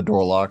see, is the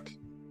door locked?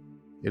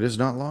 It is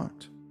not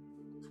locked.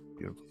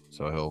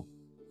 So he'll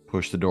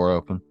push the door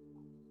open.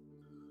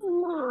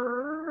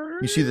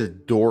 You see the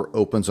door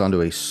opens onto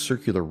a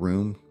circular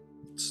room.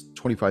 It's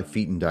 25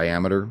 feet in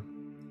diameter,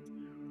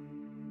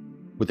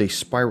 with a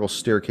spiral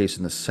staircase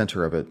in the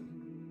center of it,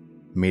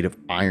 made of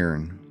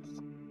iron,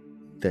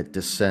 that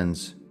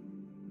descends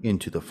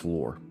into the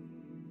floor.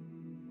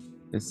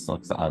 This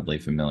looks oddly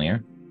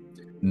familiar.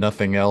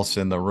 Nothing else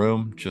in the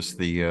room, just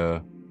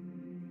the...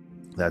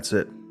 That's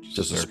it.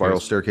 Just a spiral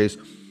staircase.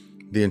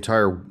 The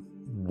entire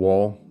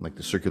wall, like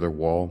the circular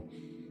wall,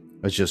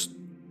 is just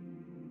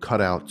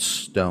cut out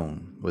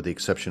stone, with the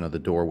exception of the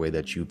doorway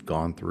that you've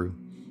gone through.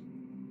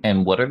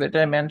 And what are the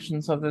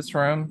dimensions of this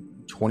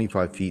room?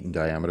 25 feet in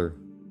diameter.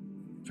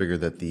 Figure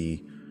that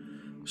the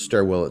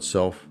stairwell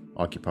itself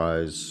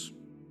occupies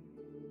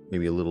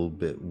maybe a little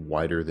bit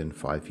wider than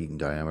 5 feet in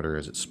diameter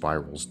as it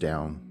spirals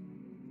down.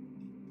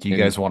 Do you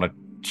guys want to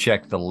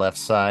check the left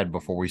side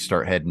before we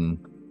start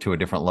heading to a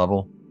different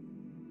level?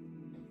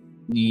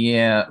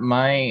 Yeah,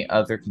 my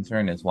other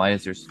concern is why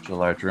is there such a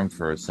large room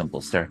for a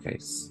simple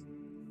staircase?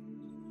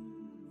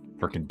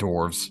 Freaking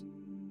dwarves.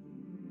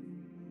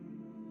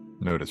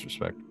 No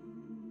disrespect.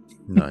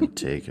 None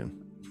taken.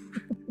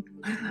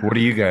 What do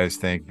you guys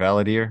think,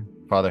 Valadier,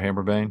 Father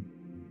Hammerbane?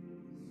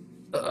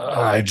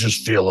 I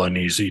just feel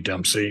uneasy,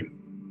 Dempsey.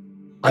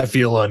 I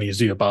feel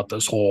uneasy about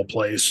this whole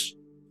place.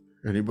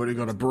 Anybody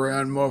got a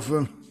bran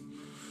muffin?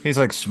 He's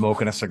like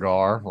smoking a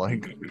cigar.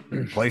 Like,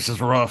 place is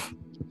rough.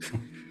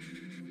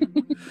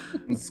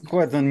 It's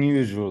quite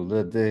unusual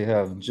that they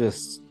have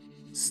just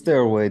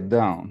stairway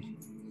down.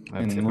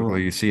 And In typically,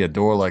 room. you see a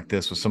door like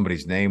this with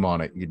somebody's name on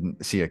it.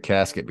 You'd see a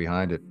casket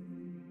behind it.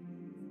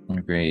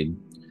 Agreed.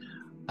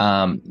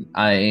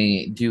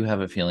 I do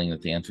have a feeling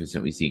that the answers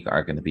that we seek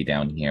are going to be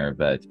down here,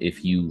 but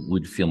if you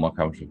would feel more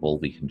comfortable,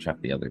 we can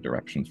check the other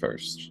direction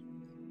first.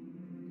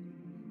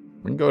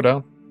 We can go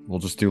down. We'll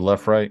just do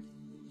left, right.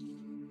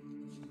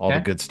 All the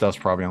Okay. good stuff's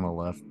probably on the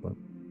left, but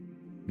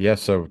yeah.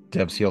 So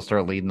Dempsey will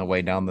start leading the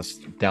way down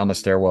the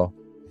stairwell.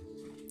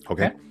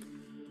 Okay. Okay.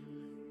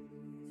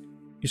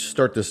 You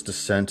start this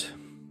descent,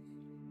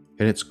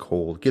 and it's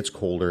cold. It gets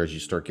colder as you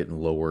start getting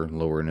lower and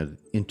lower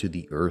into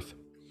the earth.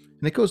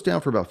 And it goes down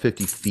for about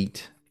 50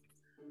 feet.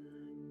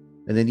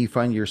 And then you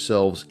find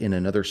yourselves in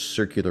another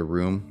circular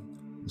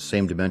room, the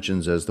same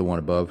dimensions as the one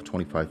above,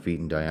 25 feet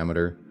in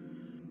diameter.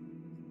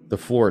 The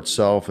floor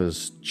itself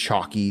is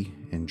chalky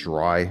and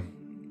dry,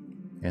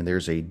 and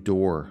there's a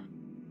door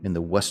in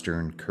the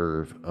western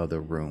curve of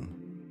the room.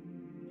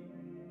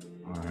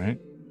 All right.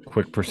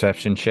 Quick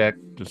perception check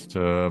just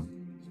to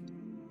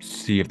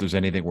see if there's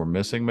anything we're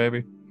missing,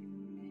 maybe.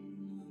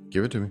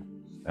 Give it to me.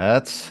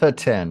 That's a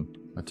 10.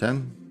 A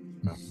 10?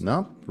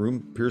 No,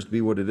 room appears to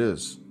be what it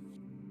is.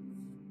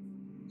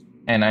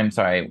 And I'm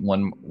sorry,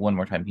 one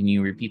more time. Can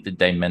you repeat the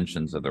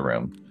dimensions of the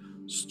room?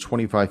 It's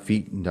 25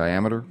 feet in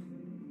diameter.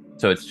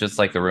 So it's just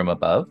like the room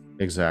above?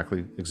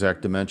 Exactly.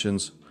 Exact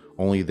dimensions.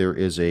 Only there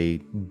is a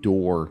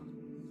door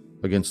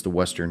against the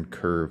western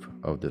curve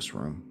of this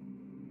room.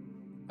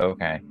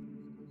 Okay.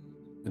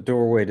 The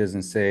doorway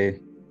doesn't say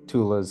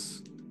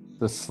Tula's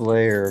the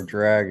Slayer of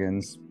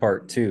Dragons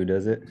Part 2,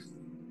 does it?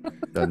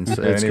 Doesn't Is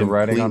say, there it's any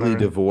writing on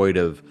completely it? devoid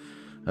of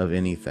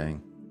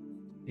anything.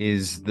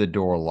 Is the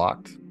door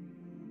locked?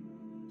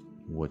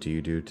 What do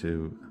you do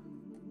to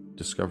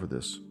discover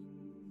this?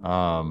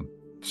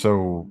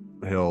 So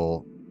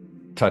he'll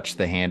touch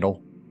the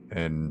handle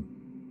and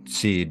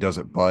see does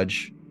it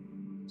budge.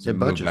 So It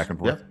move budges. back and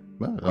forth. Yeah.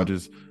 Well,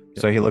 Budges.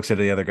 So he looks at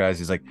the other guys.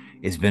 He's like,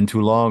 "It's been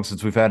too long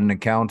since we've had an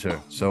encounter.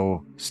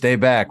 So stay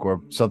back,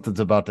 or something's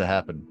about to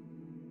happen."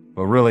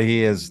 But really,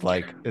 he is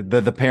like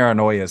the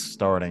paranoia is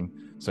starting.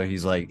 So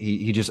he's like,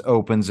 he just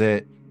opens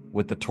it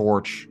with the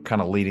torch,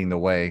 kind of leading the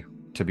way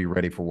to be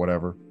ready for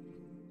whatever.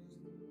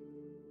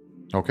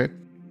 Okay.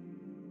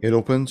 It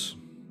opens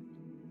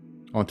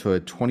onto a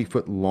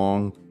 20-foot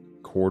long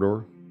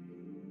corridor.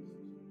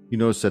 You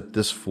notice that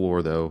this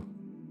floor, though,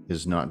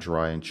 is not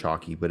dry and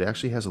chalky, but it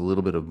actually has a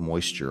little bit of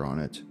moisture on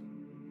it.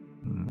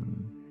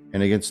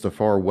 And against the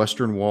far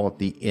western wall at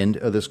the end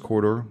of this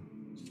corridor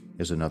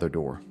is another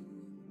door.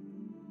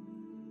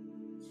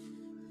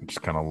 He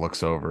just kind of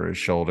looks over his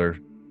shoulder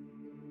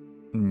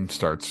and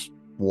starts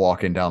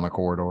walking down the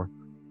corridor.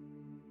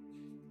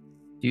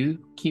 Do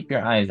keep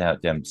your eyes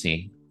out,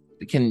 Dempsey.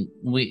 Can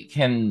we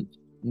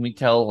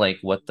tell like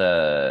what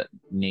the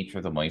nature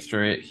of the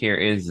moisture here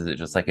is? Is it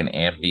just like an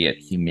ambient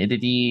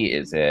humidity?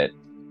 Does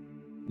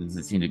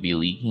it seem to be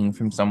leaking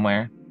from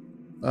somewhere?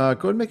 Go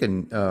ahead and make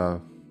I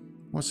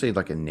want to say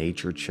like a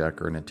nature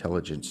check or an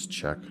intelligence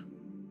check.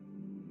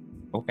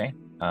 Okay.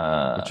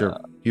 But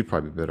you'd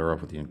probably be better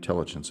off with the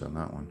intelligence on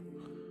that one.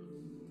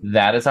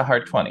 That is a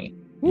hard 20.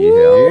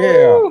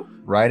 Yeah.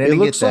 Right, It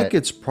looks like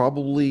it's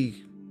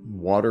probably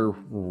water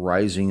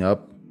rising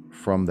up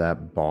from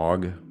that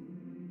bog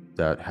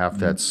that half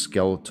that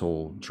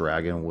skeletal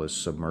dragon was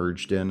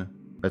submerged in.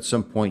 At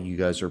some point, you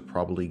guys are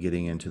probably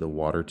getting into the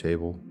water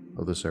table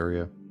of this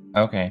area.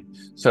 Okay.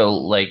 So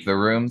like the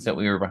rooms that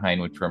we were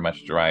behind, which were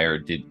much drier,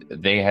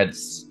 they had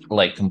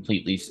like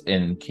completely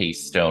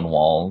encased stone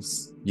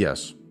walls?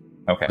 Yes,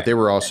 Okay. but they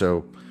were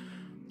also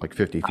like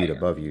 50 feet Higher.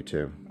 above you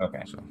too.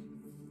 Okay. So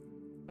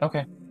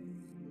Okay.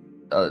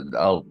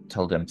 I'll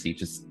tell Dempsey,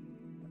 just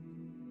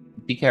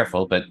be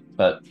careful, but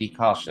be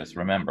cautious.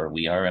 Remember,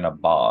 we are in a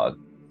bog.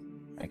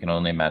 I can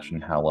only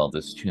imagine how well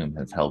this tomb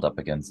has held up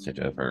against it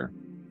over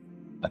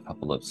a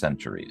couple of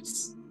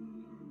centuries.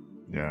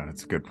 Yeah,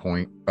 that's a good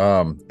point.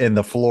 And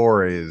the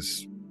floor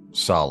is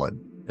solid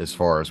as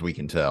far as we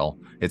can tell.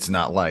 It's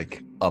not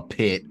like a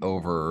pit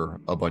over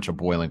a bunch of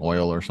boiling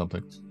oil or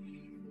something.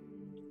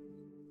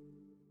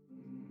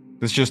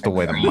 It's just the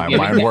way that my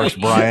mind works,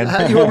 Brian.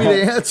 How do you want me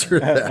to answer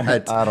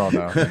that? I don't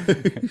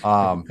know.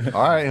 All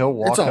right, he'll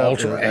walk up.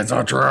 It's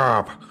a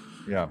trap.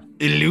 Yeah.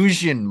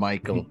 Illusion,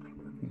 Michael.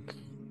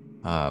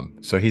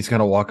 So he's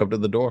gonna walk up to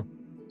the door.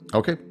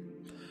 Okay.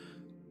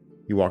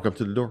 You walk up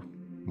to the door.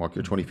 Walk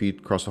your 20 feet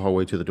across the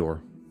hallway to the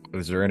door.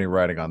 Is there any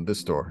writing on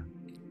this door?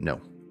 No.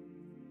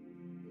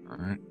 All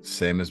right.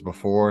 Same as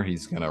before.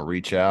 He's gonna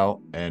reach out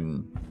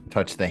and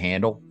touch the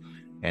handle,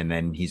 and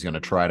then he's gonna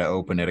try to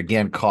open it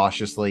again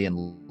cautiously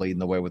and leading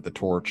the way with the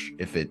torch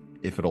if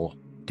it'll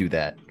do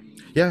that.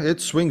 Yeah,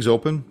 it swings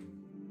open,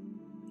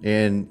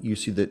 and you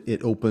see that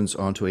it opens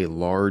onto a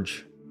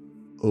large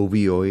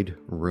ovoid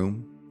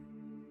room.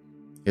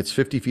 It's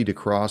 50 feet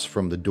across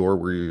from the door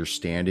where you're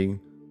standing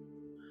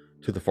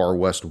to the far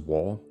west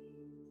wall,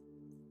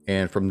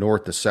 and from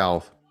north to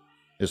south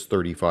is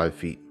 35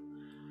 feet.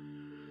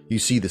 You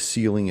see the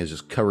ceiling is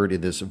just covered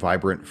in this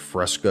vibrant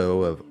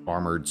fresco of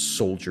armored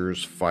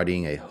soldiers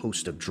fighting a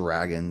host of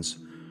dragons,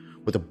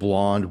 with a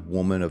blonde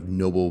woman of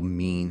noble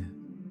mien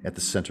at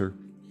the center,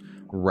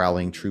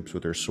 rallying troops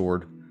with her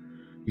sword.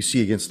 You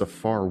see against the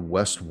far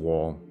west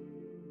wall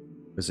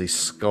is a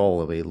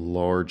skull of a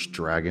large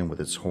dragon with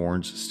its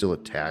horns still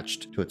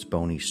attached to its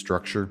bony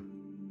structure.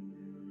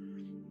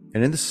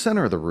 And in the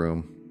center of the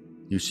room,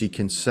 you see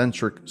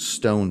concentric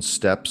stone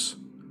steps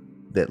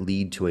that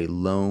lead to a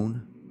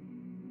lone,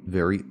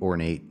 very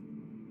ornate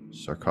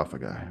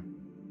sarcophagi.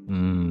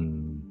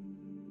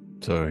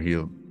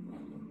 So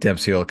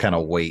Dempsey will kind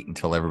of wait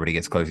until everybody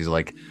gets close. He's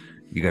like,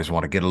 "You guys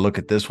want to get a look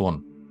at this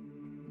one?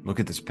 Look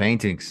at this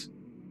paintings."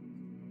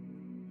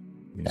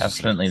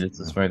 Definitely, this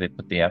is where they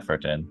put the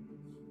effort in.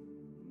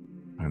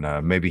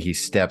 And maybe he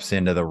steps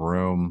into the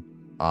room,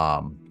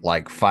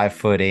 like 5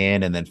 foot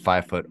in and then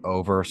 5 foot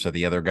over, so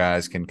the other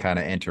guys can kind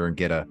of enter and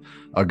get a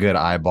good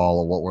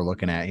eyeball of what we're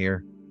looking at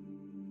here.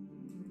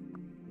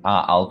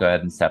 I'll go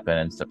ahead and step in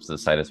and step to the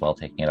side as well,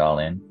 taking it all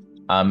in.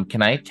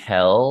 Can I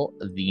tell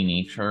the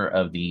nature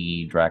of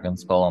the dragon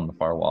skull on the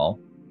far wall?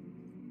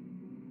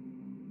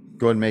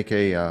 Go ahead and make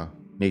a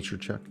nature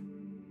check.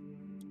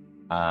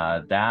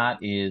 That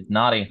is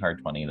not a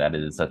hard 20. That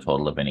is a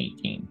total of an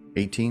 18.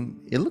 18.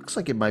 It looks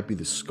like it might be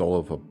the skull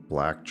of a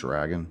black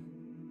dragon.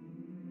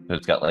 So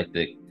it's got like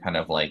the kind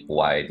of like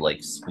wide,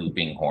 like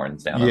swooping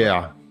horns down.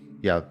 Yeah.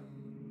 Yeah.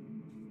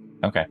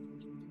 Okay.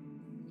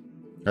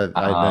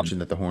 I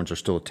mentioned that the horns are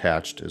still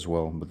attached as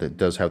well, but it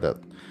does have that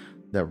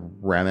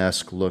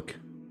ram-esque look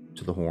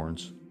to the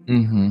horns.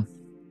 Mm-hmm.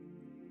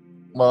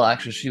 Well,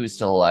 actually, she was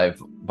still alive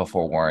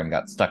before Warren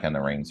got stuck in the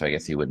ring, so I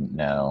guess he wouldn't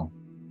know.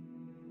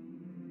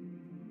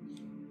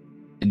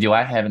 Do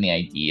I have any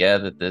idea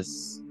that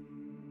this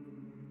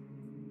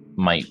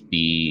might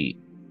be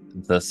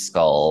the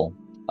skull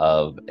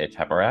of a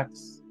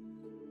Teparax?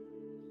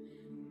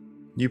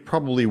 You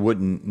probably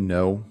wouldn't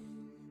know.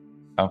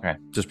 Okay.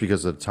 Just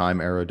because of the time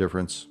era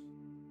difference.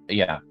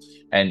 Yeah,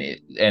 and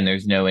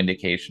there's no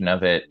indication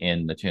of it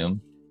in the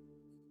tomb.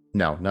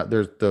 No, not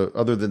there's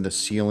other than the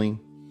ceiling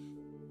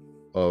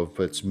of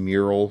its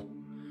mural.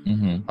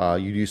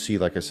 Mm-hmm. You do see,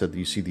 like I said,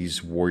 you see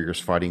these warriors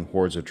fighting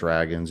hordes of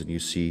dragons, and you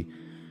see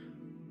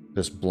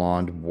this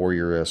blonde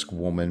warrior-esque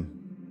woman.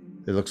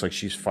 It looks like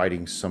she's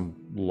fighting some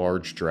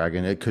large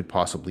dragon. It could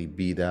possibly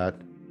be that,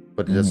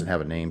 but it doesn't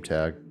have a name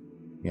tag.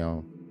 You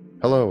know,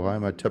 hello,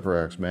 I'm a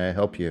Teparax. May I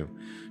help you?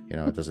 You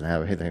know, it doesn't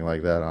have anything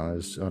like that on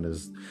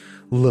his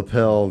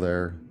lapel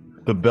there.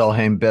 The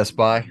Belhaim Best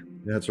Buy.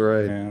 That's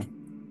right. Yeah.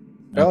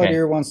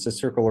 Valadier wants to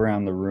circle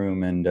around the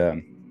room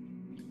and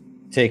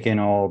take in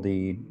all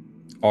the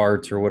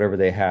art or whatever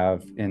they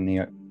have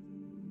in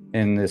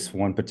this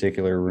one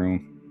particular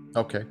room.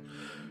 Okay.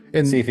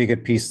 And see if he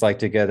could piece like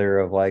together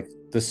of like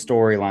the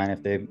storyline,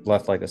 if they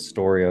left like a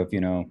story of, you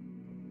know,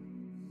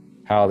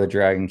 how the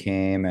dragon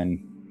came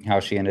and how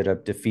she ended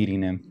up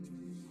defeating him.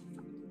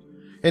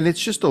 And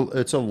it's just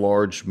a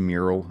large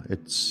mural.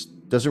 It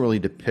doesn't really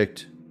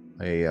depict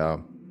a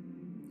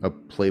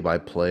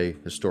play-by-play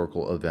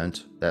historical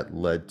event that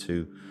led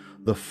to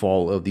the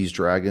fall of these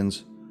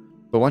dragons.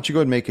 But why don't you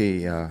go ahead and make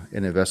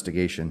an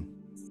investigation?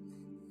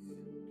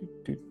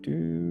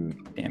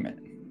 Damn it.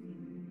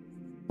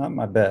 Not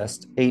my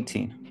best.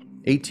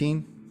 18.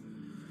 18.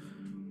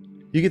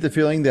 You get the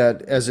feeling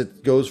that as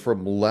it goes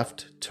from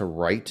left to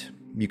right,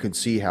 you can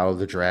see how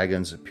the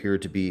dragons appear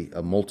to be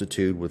a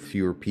multitude with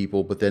fewer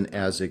people. But then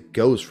as it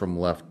goes from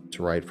left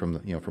to right,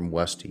 from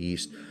west to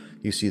east,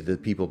 you see the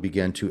people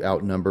begin to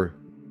outnumber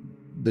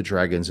the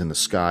dragons in the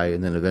sky.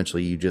 And then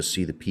eventually you just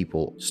see the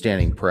people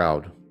standing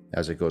proud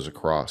as it goes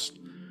across.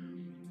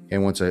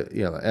 And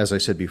as I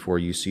said before,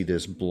 you see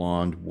this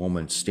blonde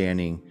woman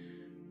standing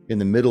in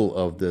the middle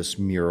of this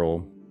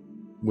mural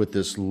with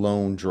this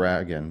lone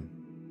dragon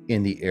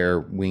in the air,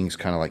 wings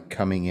kind of like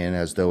coming in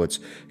as though it's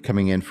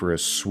coming in for a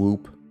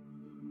swoop.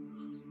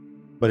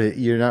 But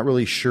you're not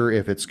really sure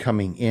if it's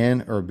coming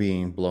in or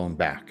being blown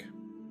back.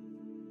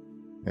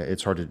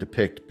 It's hard to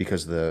depict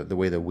because the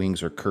way the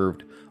wings are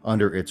curved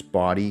under its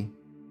body,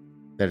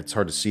 that it's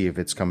hard to see if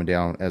it's coming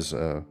down as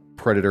a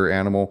predator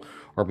animal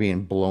or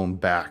being blown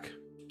back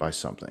by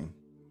something.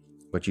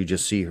 But you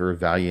just see her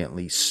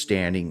valiantly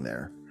standing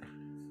there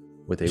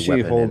with a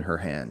weapon in her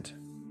hand.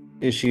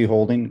 Is she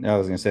holding? I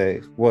was going to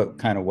say, what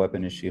kind of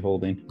weapon is she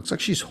holding? Looks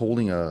like she's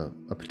holding a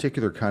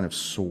particular kind of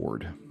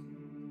sword.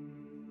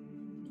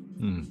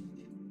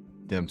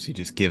 Dempsey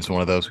just gives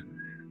one of those.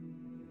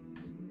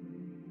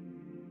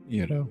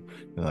 You know,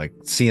 like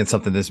seeing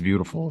something this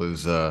beautiful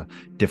is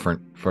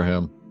different for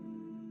him.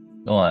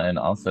 Well, and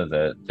also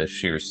the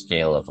sheer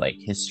scale of like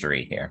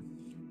history here.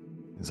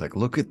 He's like,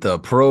 look at the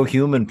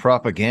pro-human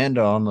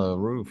propaganda on the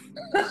roof.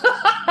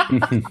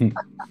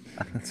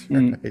 That's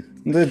Mm. right.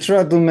 They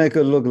try to make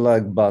it look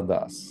like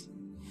badass.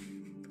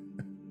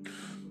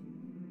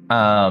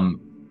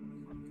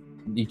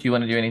 Do you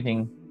want to do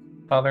anything,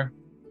 Father?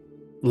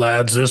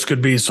 Lads, this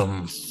could be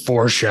some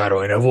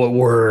foreshadowing of what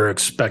we're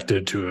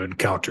expected to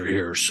encounter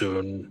here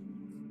soon.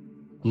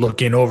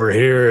 Looking over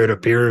here, it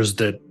appears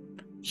that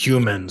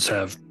humans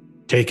have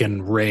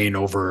taken reign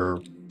over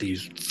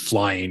these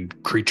flying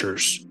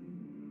creatures.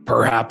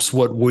 Perhaps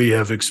what we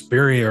have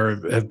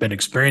experienced or have been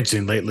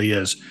experiencing lately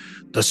is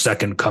the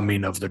second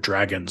coming of the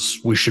dragons.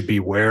 We should be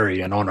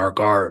wary and on our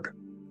guard.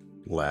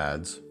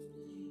 Lads.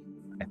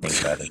 I think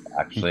that is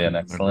actually an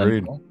excellent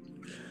Agreed. goal.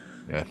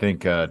 Yeah, I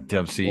think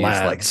Dempsey is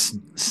Lads. like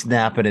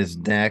snapping his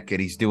neck,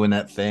 and he's doing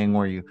that thing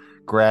where you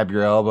grab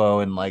your elbow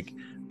and like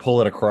pull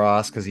it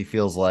across because he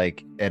feels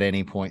like at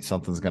any point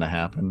something's going to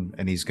happen,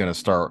 and he's going to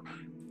start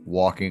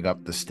walking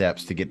up the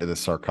steps to get to the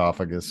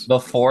sarcophagus.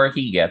 Before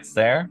he gets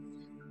there,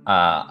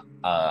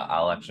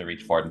 I'll actually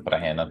reach forward and put a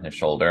hand on his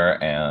shoulder,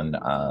 and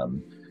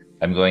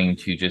I'm going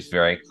to just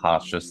very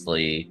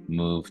cautiously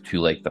move to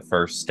like the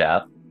first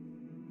step,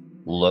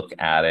 look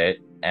at it,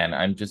 and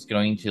I'm just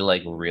going to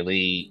like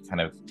really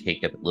kind of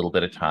take a little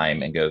bit of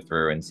time and go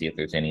through and see if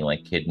there's any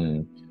like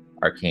hidden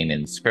arcane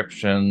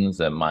inscriptions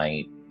that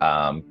might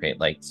create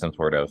like some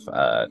sort of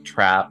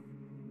trap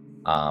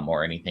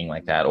or anything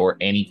like that, or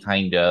any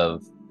kind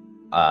of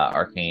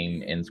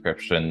arcane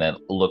inscription that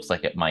looks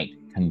like it might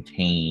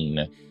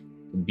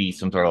be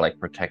some sort of like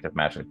protective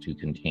magic to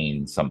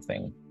contain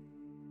something.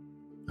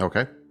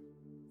 Okay.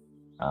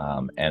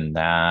 And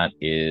that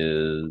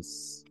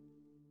is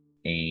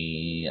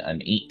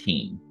an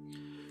 18.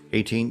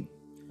 18.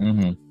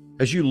 Mm-hmm.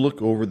 As you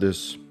look over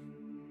this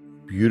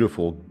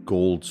beautiful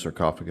gold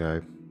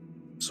sarcophagi,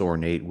 so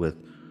ornate with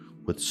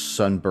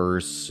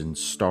sunbursts and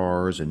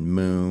stars and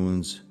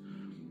moons,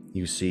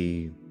 you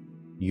see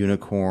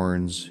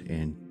unicorns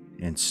and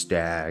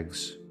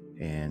stags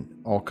and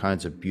all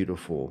kinds of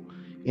beautiful,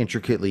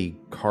 intricately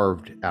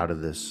carved out of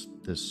this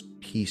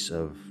piece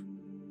of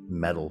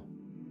metal.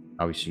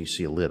 Obviously, you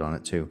see a lid on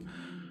it too.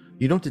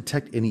 You don't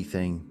detect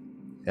anything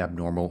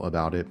abnormal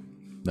about it,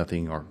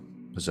 nothing or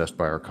possessed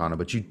by arcana,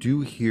 but you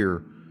do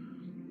hear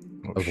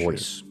a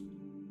voice.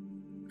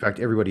 In fact,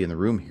 everybody in the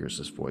room hears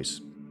this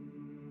voice.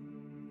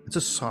 It's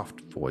a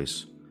soft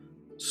voice,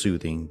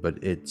 soothing,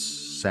 but it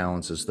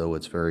sounds as though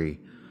it's very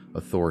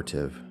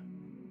authoritative.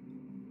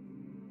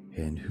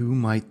 And who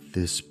might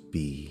this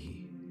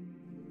be?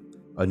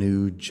 A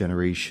new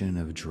generation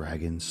of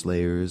dragon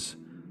slayers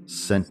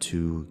sent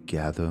to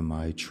gather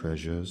my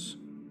treasures?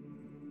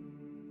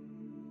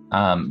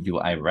 Do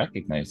I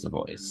recognize the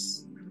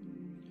voice?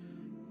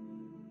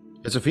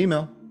 It's a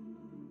female.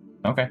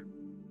 Okay.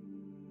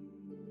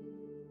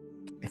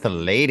 It's a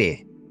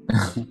lady.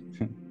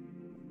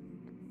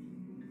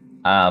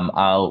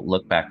 I'll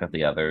look back at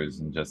the others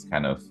and just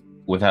kind of,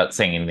 without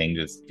saying anything,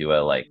 just do a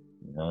like,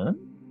 huh?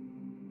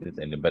 Does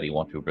anybody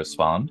want to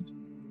respond?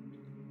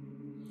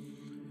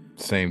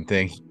 Same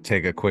thing.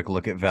 Take a quick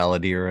look at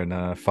Valadir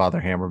and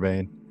Father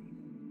Hammerbane.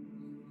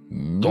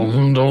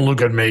 Don't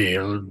look at me.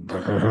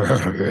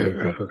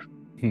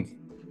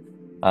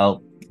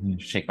 I'll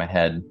shake my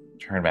head,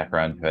 turn back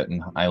around to it,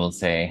 and I will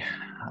say,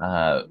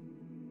 I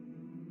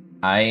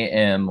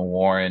am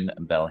Warren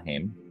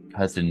Belhaim,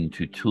 cousin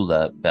to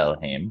Tula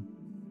Belhaim,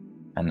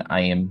 and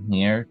I am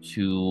here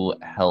to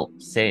help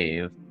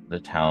save the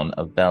town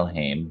of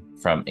Belhaim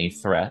from a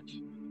threat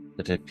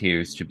that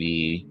appears to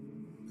be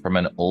from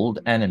an old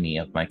enemy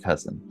of my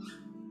cousin.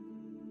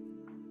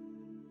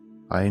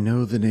 I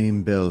know the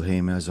name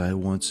Belhaim as I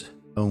once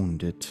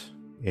owned it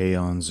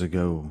aeons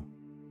ago,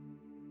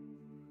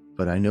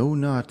 but I know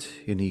not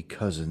any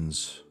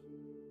cousins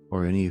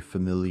or any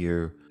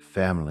familiar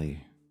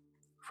family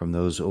from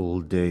those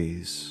old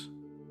days.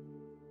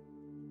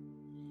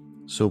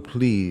 So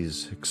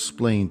please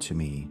explain to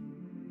me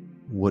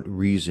what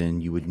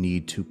reason you would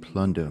need to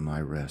plunder my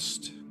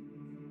rest.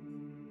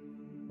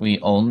 We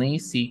only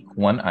seek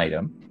one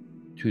item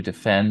to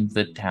defend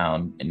the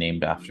town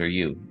named after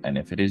you, and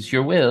if it is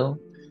your will,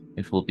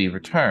 it will be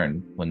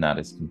returned when that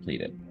is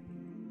completed.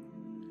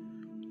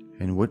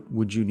 And what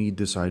would you need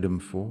this item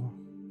for?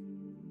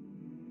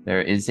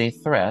 There is a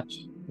threat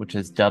which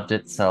has dubbed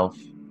itself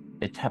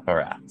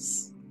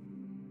Eteparax,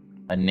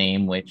 a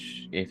name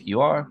which, if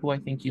you are who I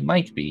think you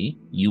might be,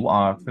 you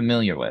are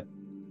familiar with.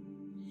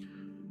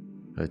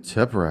 A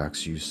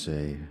Teparax, you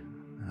say?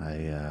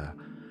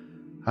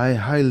 I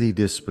highly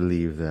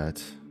disbelieve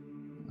that.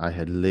 I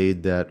had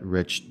laid that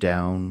wretch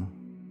down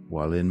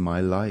while in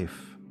my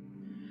life.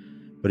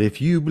 But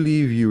if you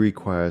believe you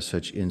require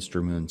such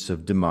instruments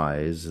of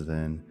demise,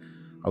 then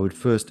I would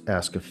first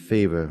ask a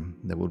favor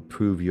that would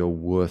prove your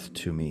worth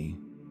to me.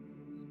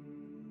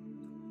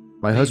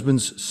 My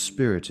husband's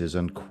spirit is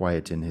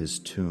unquiet in his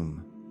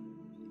tomb.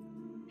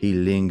 He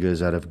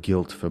lingers out of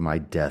guilt for my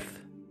death.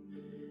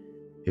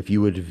 If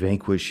you would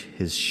vanquish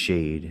his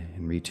shade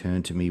and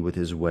return to me with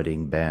his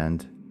wedding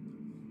band,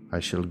 I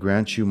shall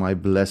grant you my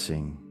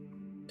blessing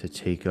to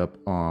take up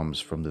arms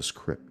from this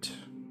crypt.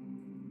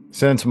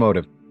 Sense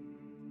motive.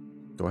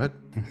 Go ahead.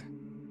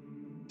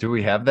 Do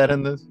we have that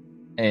in this?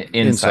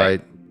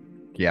 Insight.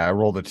 Yeah, I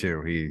rolled a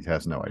 2. He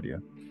has no idea.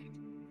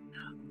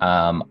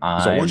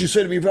 I you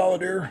say to me,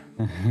 Valadir?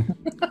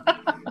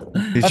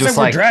 He's I just said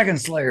we're like, dragon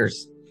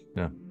slayers.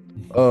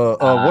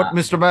 what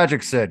Mr.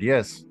 Magic said.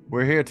 Yes,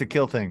 we're here to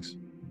kill things.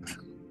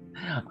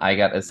 I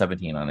got a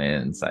 17 on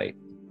an insight.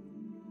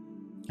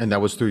 And that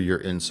was through your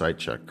insight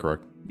check,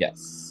 correct?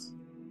 Yes.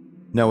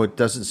 No, it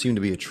doesn't seem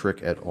to be a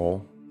trick at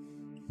all,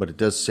 but it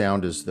does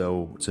sound as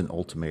though it's an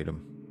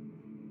ultimatum.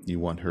 You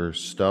want her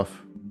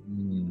stuff?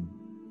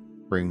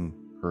 Bring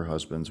her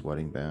husband's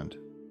wedding band.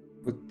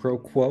 Quid pro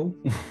quo.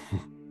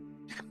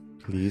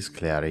 Please,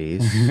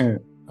 Clarice.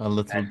 A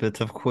little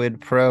bit of quid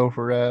pro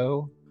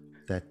quo.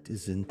 That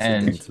is And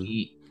incidental.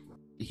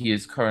 he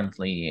is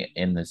currently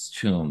in this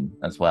tomb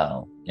as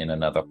well, in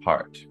another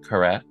part,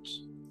 correct?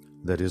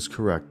 That is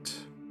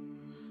correct.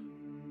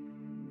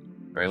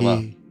 Very well.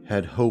 He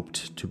had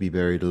hoped to be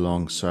buried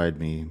alongside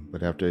me,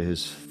 but after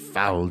his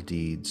foul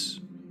deeds,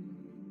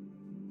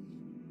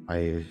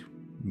 I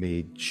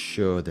made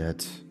sure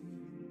that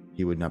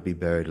he would not be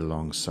buried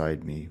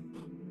alongside me.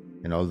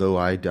 And although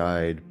I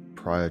died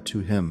prior to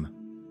him,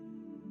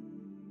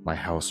 my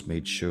house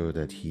made sure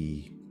that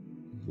he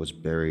was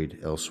buried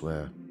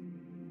elsewhere.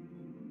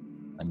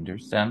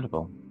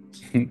 Understandable.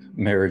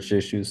 Marriage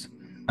issues.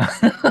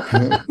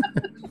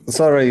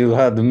 Sorry you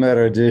had the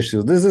marriage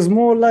issues. This is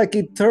more like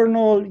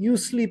eternal, you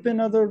sleep in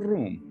other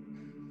room.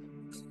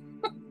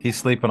 He's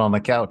sleeping on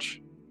the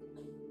couch.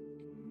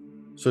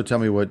 So tell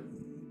me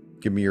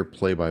give me your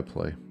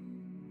play-by-play.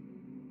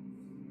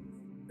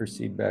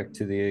 Proceed back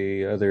to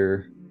the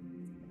other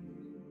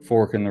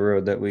fork in the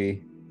road that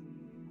we...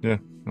 Yeah,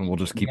 and we'll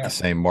just keep Yeah. the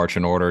same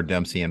marching order.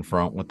 Dempsey in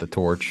front with the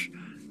torch,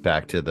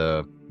 back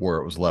to where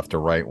it was left or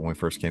right when we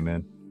first came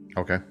in.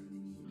 Okay.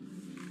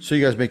 So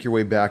you guys make your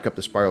way back up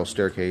the spiral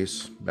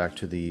staircase, back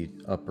to the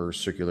upper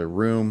circular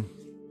room,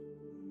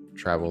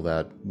 travel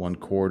that one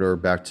corridor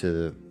back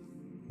to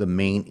the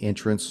main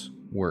entrance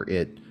where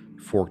it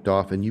forked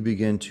off, and you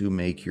begin to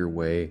make your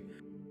way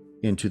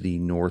into the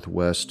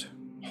northwest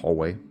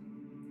hallway.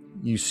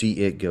 You see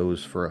it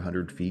goes for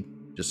 100 feet,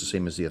 just the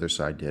same as the other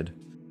side did.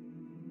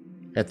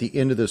 At the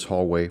end of this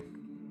hallway,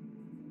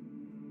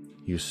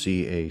 you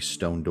see a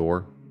stone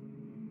door,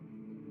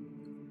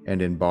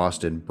 and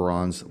embossed in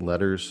bronze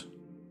letters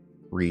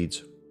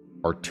reads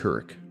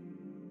Arturic,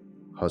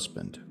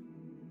 husband.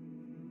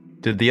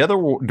 Did the other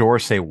door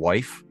say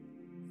wife?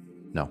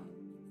 No.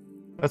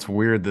 That's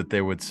weird that they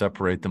would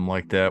separate them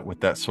like that with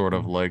that sort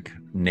of like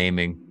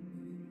naming.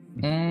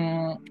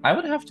 I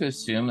would have to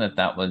assume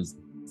that was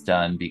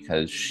done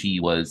because she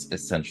was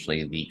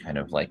essentially the kind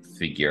of like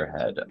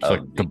figurehead It's of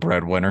like the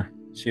breadwinner.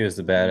 She was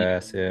the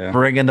badass, yeah.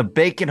 Bringing the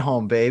bacon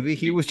home, baby.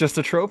 He was just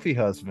a trophy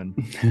husband.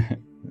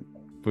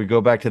 If we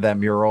go back to that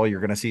mural, you're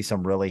going to see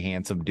some really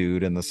handsome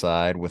dude in the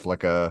side with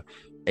like a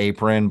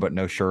apron but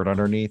no shirt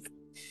underneath.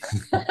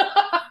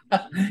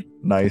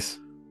 Nice.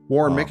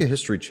 Warren, make a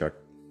history check.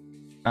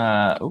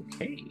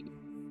 Okay.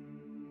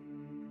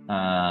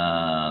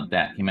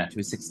 That came out to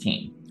a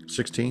 16.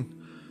 16.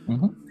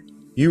 Mhm.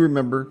 You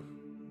remember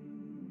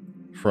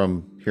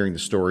from hearing the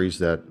stories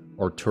that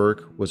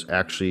Arturic was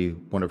actually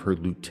one of her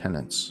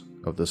lieutenants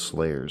of the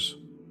Slayers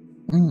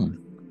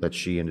that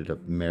she ended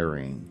up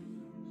marrying.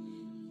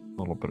 A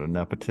little bit of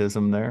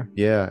nepotism there.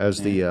 Yeah, as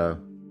the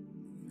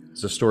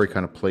story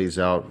kind of plays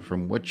out,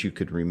 from what you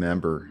could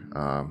remember,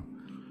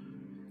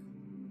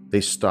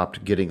 they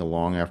stopped getting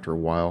along after a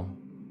while.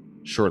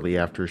 Shortly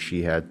after,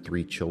 she had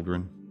 3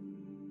 children,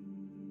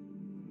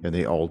 and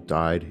they all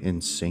died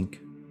in sync.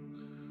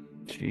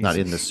 Not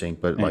in the sink,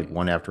 but like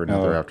one after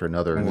another after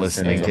another. And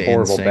Listening it's to a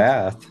horrible NSYNC.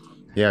 bath.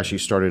 Yeah, she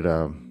started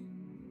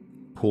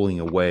pulling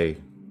away,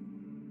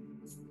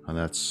 and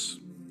that's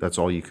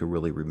all you could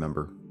really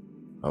remember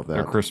of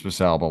Their that.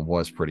 Christmas album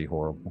was pretty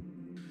horrible.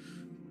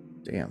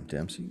 Damn,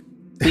 Dempsey.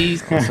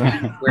 Please,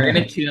 we're in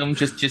a tomb.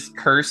 Just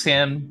curse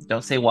him.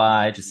 Don't say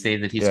why. Just say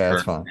that he's Yeah,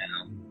 that's cursed. fine.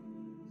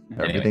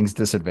 Everything's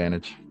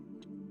disadvantage.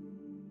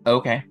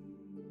 Okay.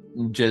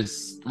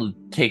 Just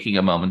taking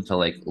a moment to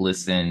like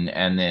listen,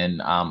 and then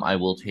I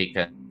will take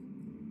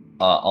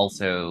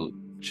also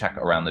check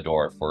around the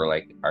door for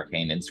like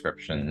arcane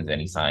inscriptions,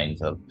 any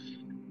signs of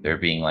there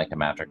being like a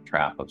magic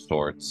trap of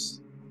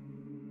sorts.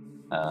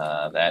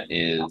 That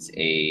is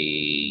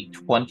a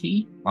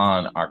 20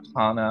 on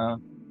Arcana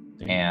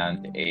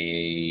and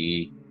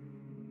a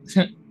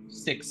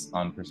 6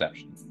 on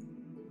Perception.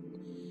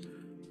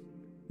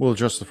 We'll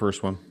adjust the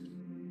first one.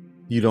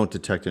 You don't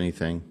detect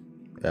anything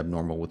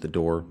abnormal with the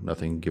door,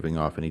 nothing giving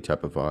off any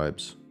type of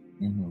vibes.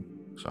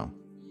 So,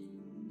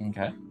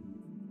 Okay.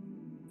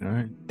 All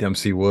right.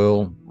 Dempsey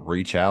will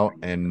reach out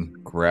and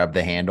grab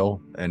the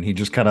handle, and he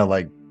just kind of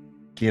like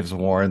gives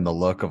Warren the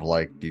look of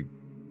like, do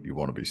you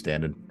want to be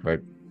standing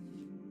right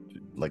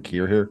like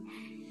here?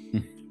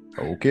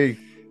 Okay.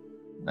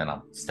 Then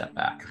I'll step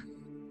back.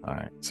 All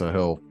right. So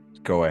he'll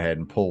go ahead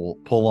and pull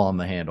on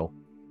the handle.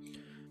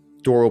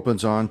 Door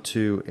opens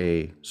onto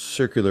a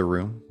circular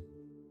room.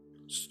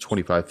 It's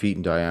 25 feet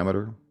in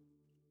diameter,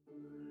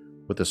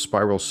 with a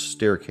spiral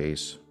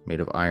staircase made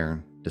of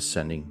iron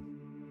descending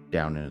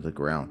down into the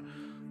ground.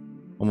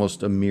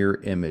 Almost a mirror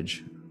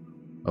image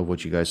of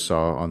what you guys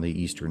saw on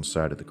the eastern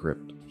side of the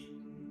crypt.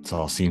 It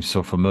all seems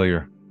so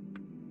familiar.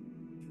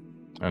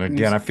 And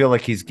again, I feel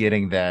like he's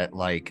getting that,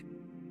 like,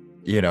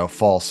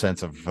 false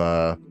sense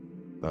of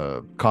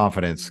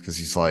confidence, because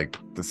he's like,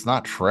 it's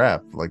not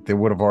trapped. Like, they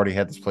would have already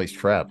had this place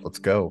trapped. Let's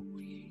go.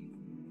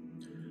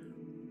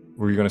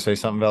 Were you going to say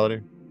something,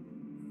 Validar?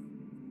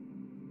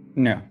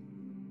 No.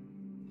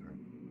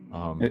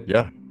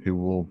 Yeah, he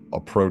will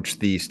approach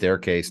the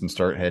staircase and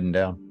start heading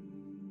down.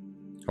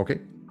 Okay.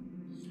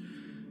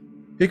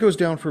 It goes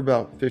down for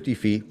about 50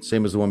 feet,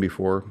 same as the one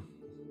before.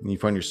 And you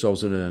find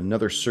yourselves in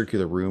another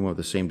circular room of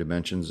the same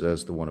dimensions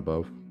as the one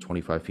above,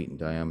 25 feet in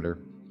diameter.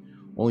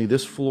 Only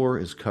this floor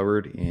is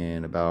covered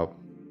in about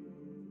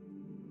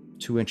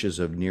 2 inches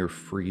of near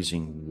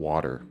freezing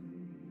water.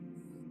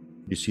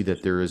 You see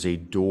that there is a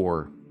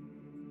door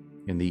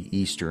in the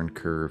eastern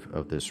curve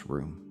of this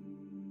room.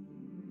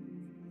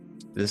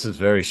 This is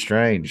very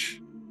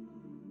strange.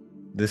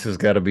 This has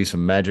got to be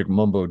some magic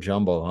mumbo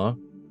jumbo, huh?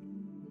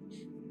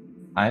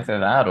 Either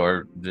that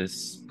or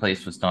this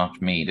place was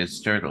not made as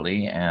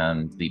sturdily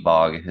and the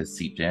bog has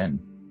seeped in.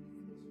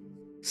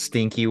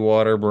 Stinky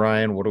water,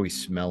 Brian. What are we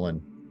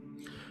smelling?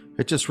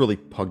 It's just really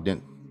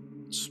pungent,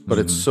 but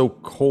it's so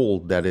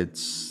cold that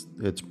it's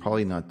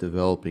probably not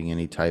developing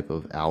any type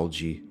of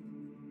algae.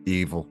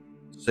 Evil.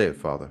 Say it,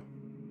 Father.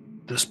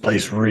 This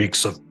place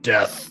reeks of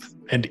death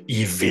and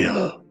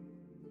evil.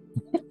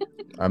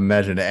 I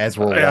imagine as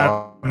we're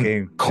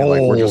walking,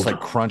 like we're just like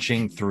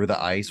crunching through the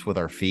ice with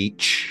our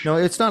feet. No,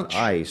 it's not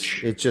ice.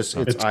 It's just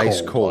it's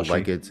ice cold.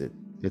 Like it's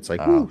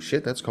like, oh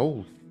shit, that's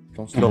cold.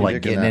 Don't feel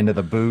like getting into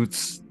the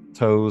boots.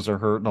 Toes are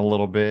hurting a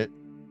little bit.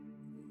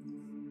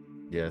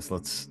 Yes,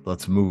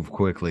 let's move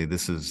quickly.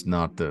 This is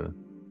not the.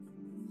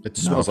 It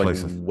smells like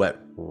wet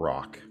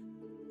rock,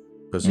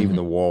 because even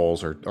the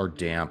walls are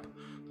damp.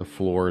 The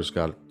floor's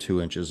got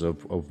 2 inches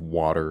of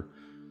water.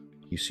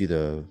 You see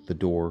the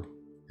door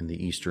in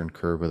the eastern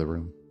curve of the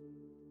room.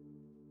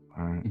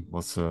 All right,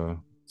 let's So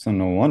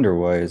no wonder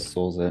why his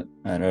soul's at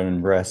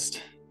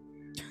unrest.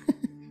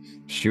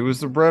 She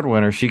was the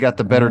breadwinner. She got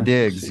the better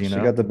digs, She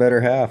got the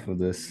better half of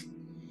this.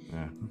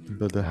 Yeah.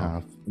 The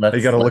half.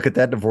 You got to look at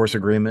that divorce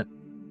agreement.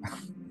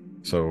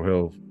 So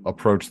he'll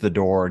approach the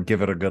door and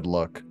give it a good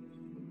look.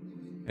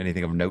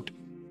 Anything of note?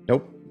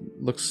 Nope.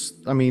 Looks,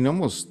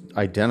 almost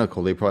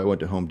identical. They probably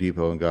went to Home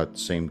Depot and got the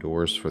same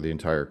doors for the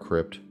entire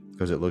crypt,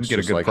 because it looks get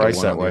just a good like price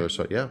one that on the way. other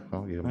side. Yeah,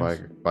 well, you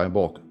Nice. buy in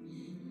bulk.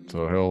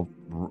 So he'll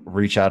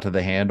reach out to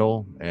the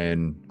handle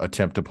and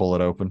attempt to pull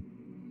it open.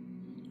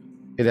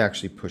 It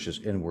actually pushes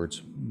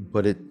inwards,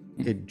 but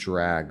it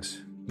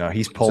drags. No,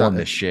 he's pulling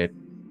this shit.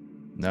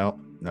 No.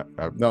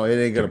 No, it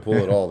ain't gonna pull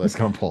at all. It's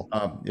gonna pull.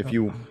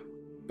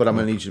 But I'm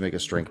gonna need you to make a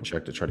strength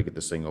check to try to get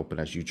this thing open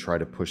as you try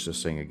to push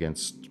this thing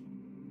against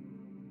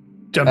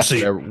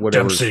Dempsey,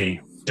 whatever's Dempsey,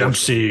 forced on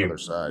Dempsey, the other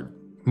side.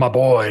 my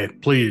boy,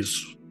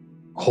 please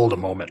hold a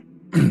moment.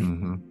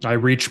 I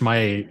reach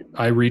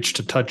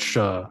to touch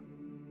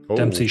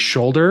Dempsey's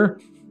shoulder,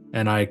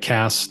 and I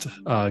cast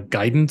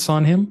guidance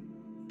on him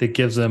that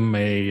gives him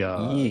a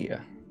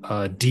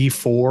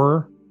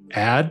D4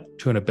 add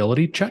to an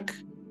ability check.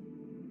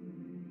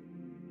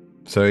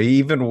 So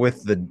even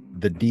with the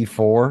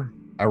D4,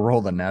 I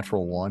rolled a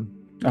natural 1.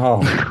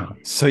 Oh.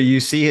 So you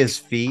see his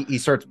feet. He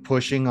starts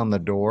pushing on the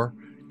door,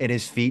 and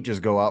his feet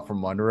just go out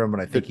from under him,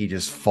 and I think he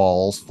just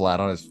falls flat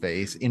on his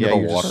face into the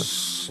water.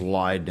 Just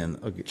sliding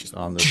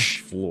on the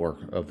floor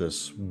of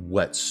this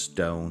wet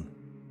stone.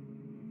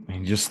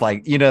 And just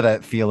like,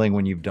 that feeling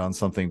when you've done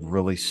something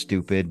really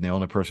stupid and the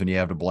only person you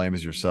have to blame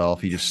is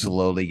yourself. He just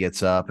slowly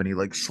gets up and he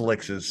like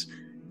slicks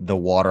the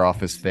water off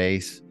his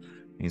face.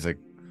 And he's like,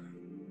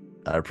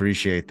 I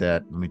appreciate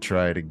that. Let me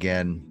try it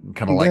again. And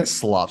kind of like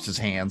slops his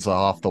hands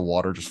off, the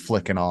water just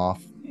flicking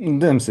off.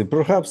 Dempsey,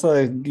 perhaps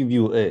I give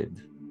you aid.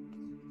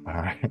 All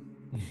right.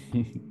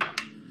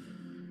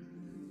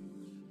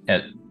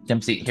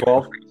 Dempsey, here,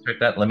 12. before you start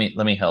that, let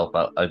me help.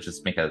 I'll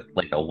just make a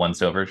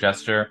once over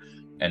gesture,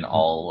 and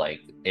all like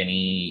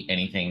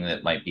anything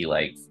that might be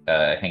like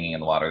hanging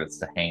in the water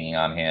that's hanging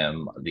on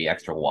him, the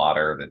extra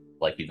water that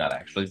like he's not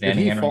actually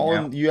standing in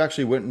right now. You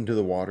actually went into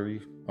the water.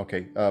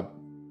 Okay. Why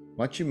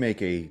don't you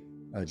make a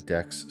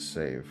dex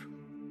save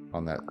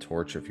on that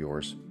torch of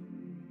yours?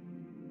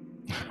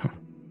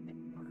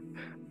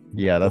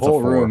 Yeah, that's the whole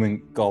a 4. room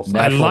engulfs.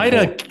 I light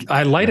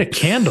a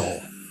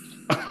candle.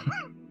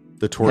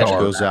 The torch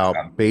goes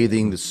out,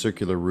 bathing the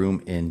circular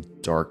room in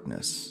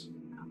darkness.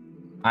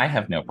 I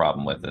have no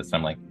problem with this.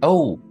 I'm like,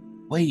 oh,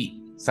 wait,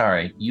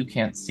 sorry, you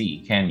can't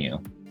see, can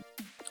you?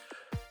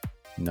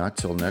 Not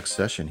till next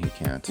session, he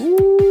can't.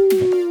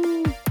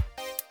 Didn't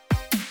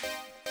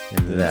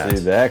And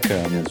see that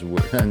coming. is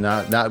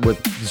not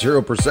with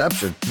 0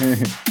 perception.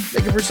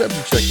 Make a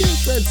perception check. Yeah,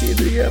 that's the end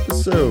of the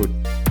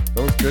episode.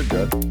 That was good,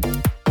 Dad.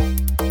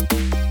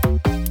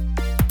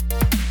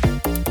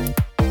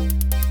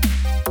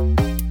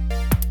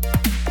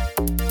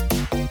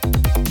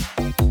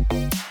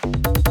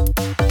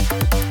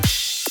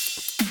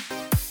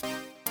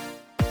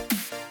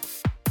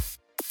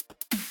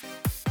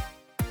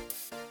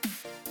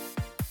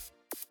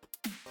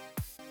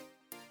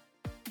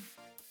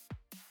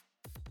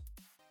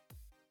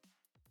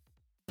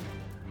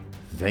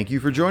 Thank you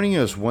for joining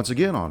us once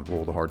again on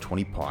Roll the Hard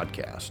 20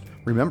 podcast.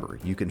 Remember,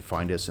 you can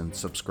find us and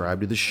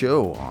subscribe to the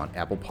show on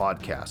Apple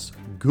Podcasts,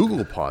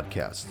 Google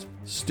Podcasts,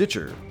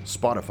 Stitcher,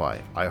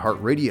 Spotify,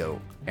 iHeartRadio,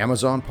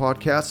 Amazon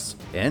Podcasts,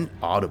 and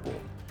Audible.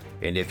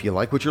 And if you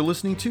like what you're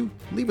listening to,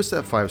 leave us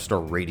that 5-star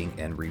rating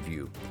and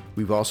review.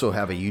 We also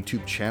have a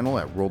YouTube channel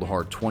at Roll the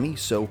Hard 20,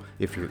 so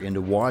if you're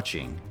into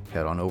watching,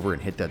 head on over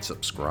and hit that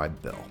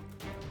subscribe bell.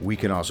 We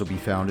can also be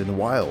found in the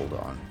wild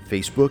on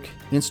Facebook,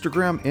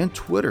 Instagram, and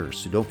Twitter,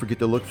 so don't forget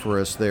to look for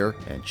us there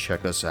and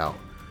check us out.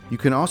 You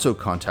can also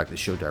contact the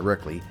show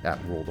directly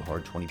at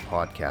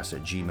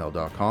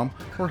rollthehard20podcast@gmail.com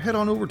or head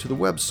on over to the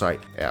website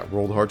at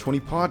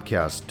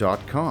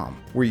rollthehard20podcast.com,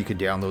 where you can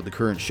download the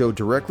current show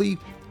directly,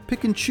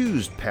 pick and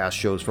choose past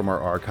shows from our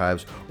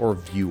archives, or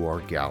view our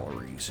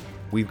galleries.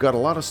 We've got a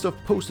lot of stuff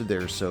posted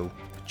there, so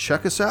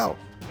check us out.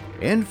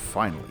 And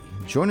finally,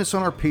 join us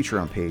on our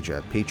Patreon page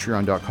at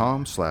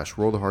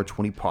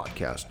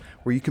patreon.com/rollthehard20podcast,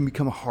 where you can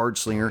become a hard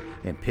slinger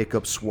and pick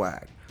up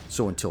swag.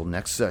 So until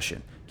next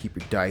session, keep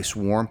your dice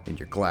warm and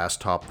your glass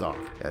topped off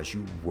as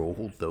you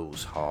roll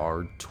those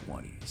hard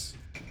 20s.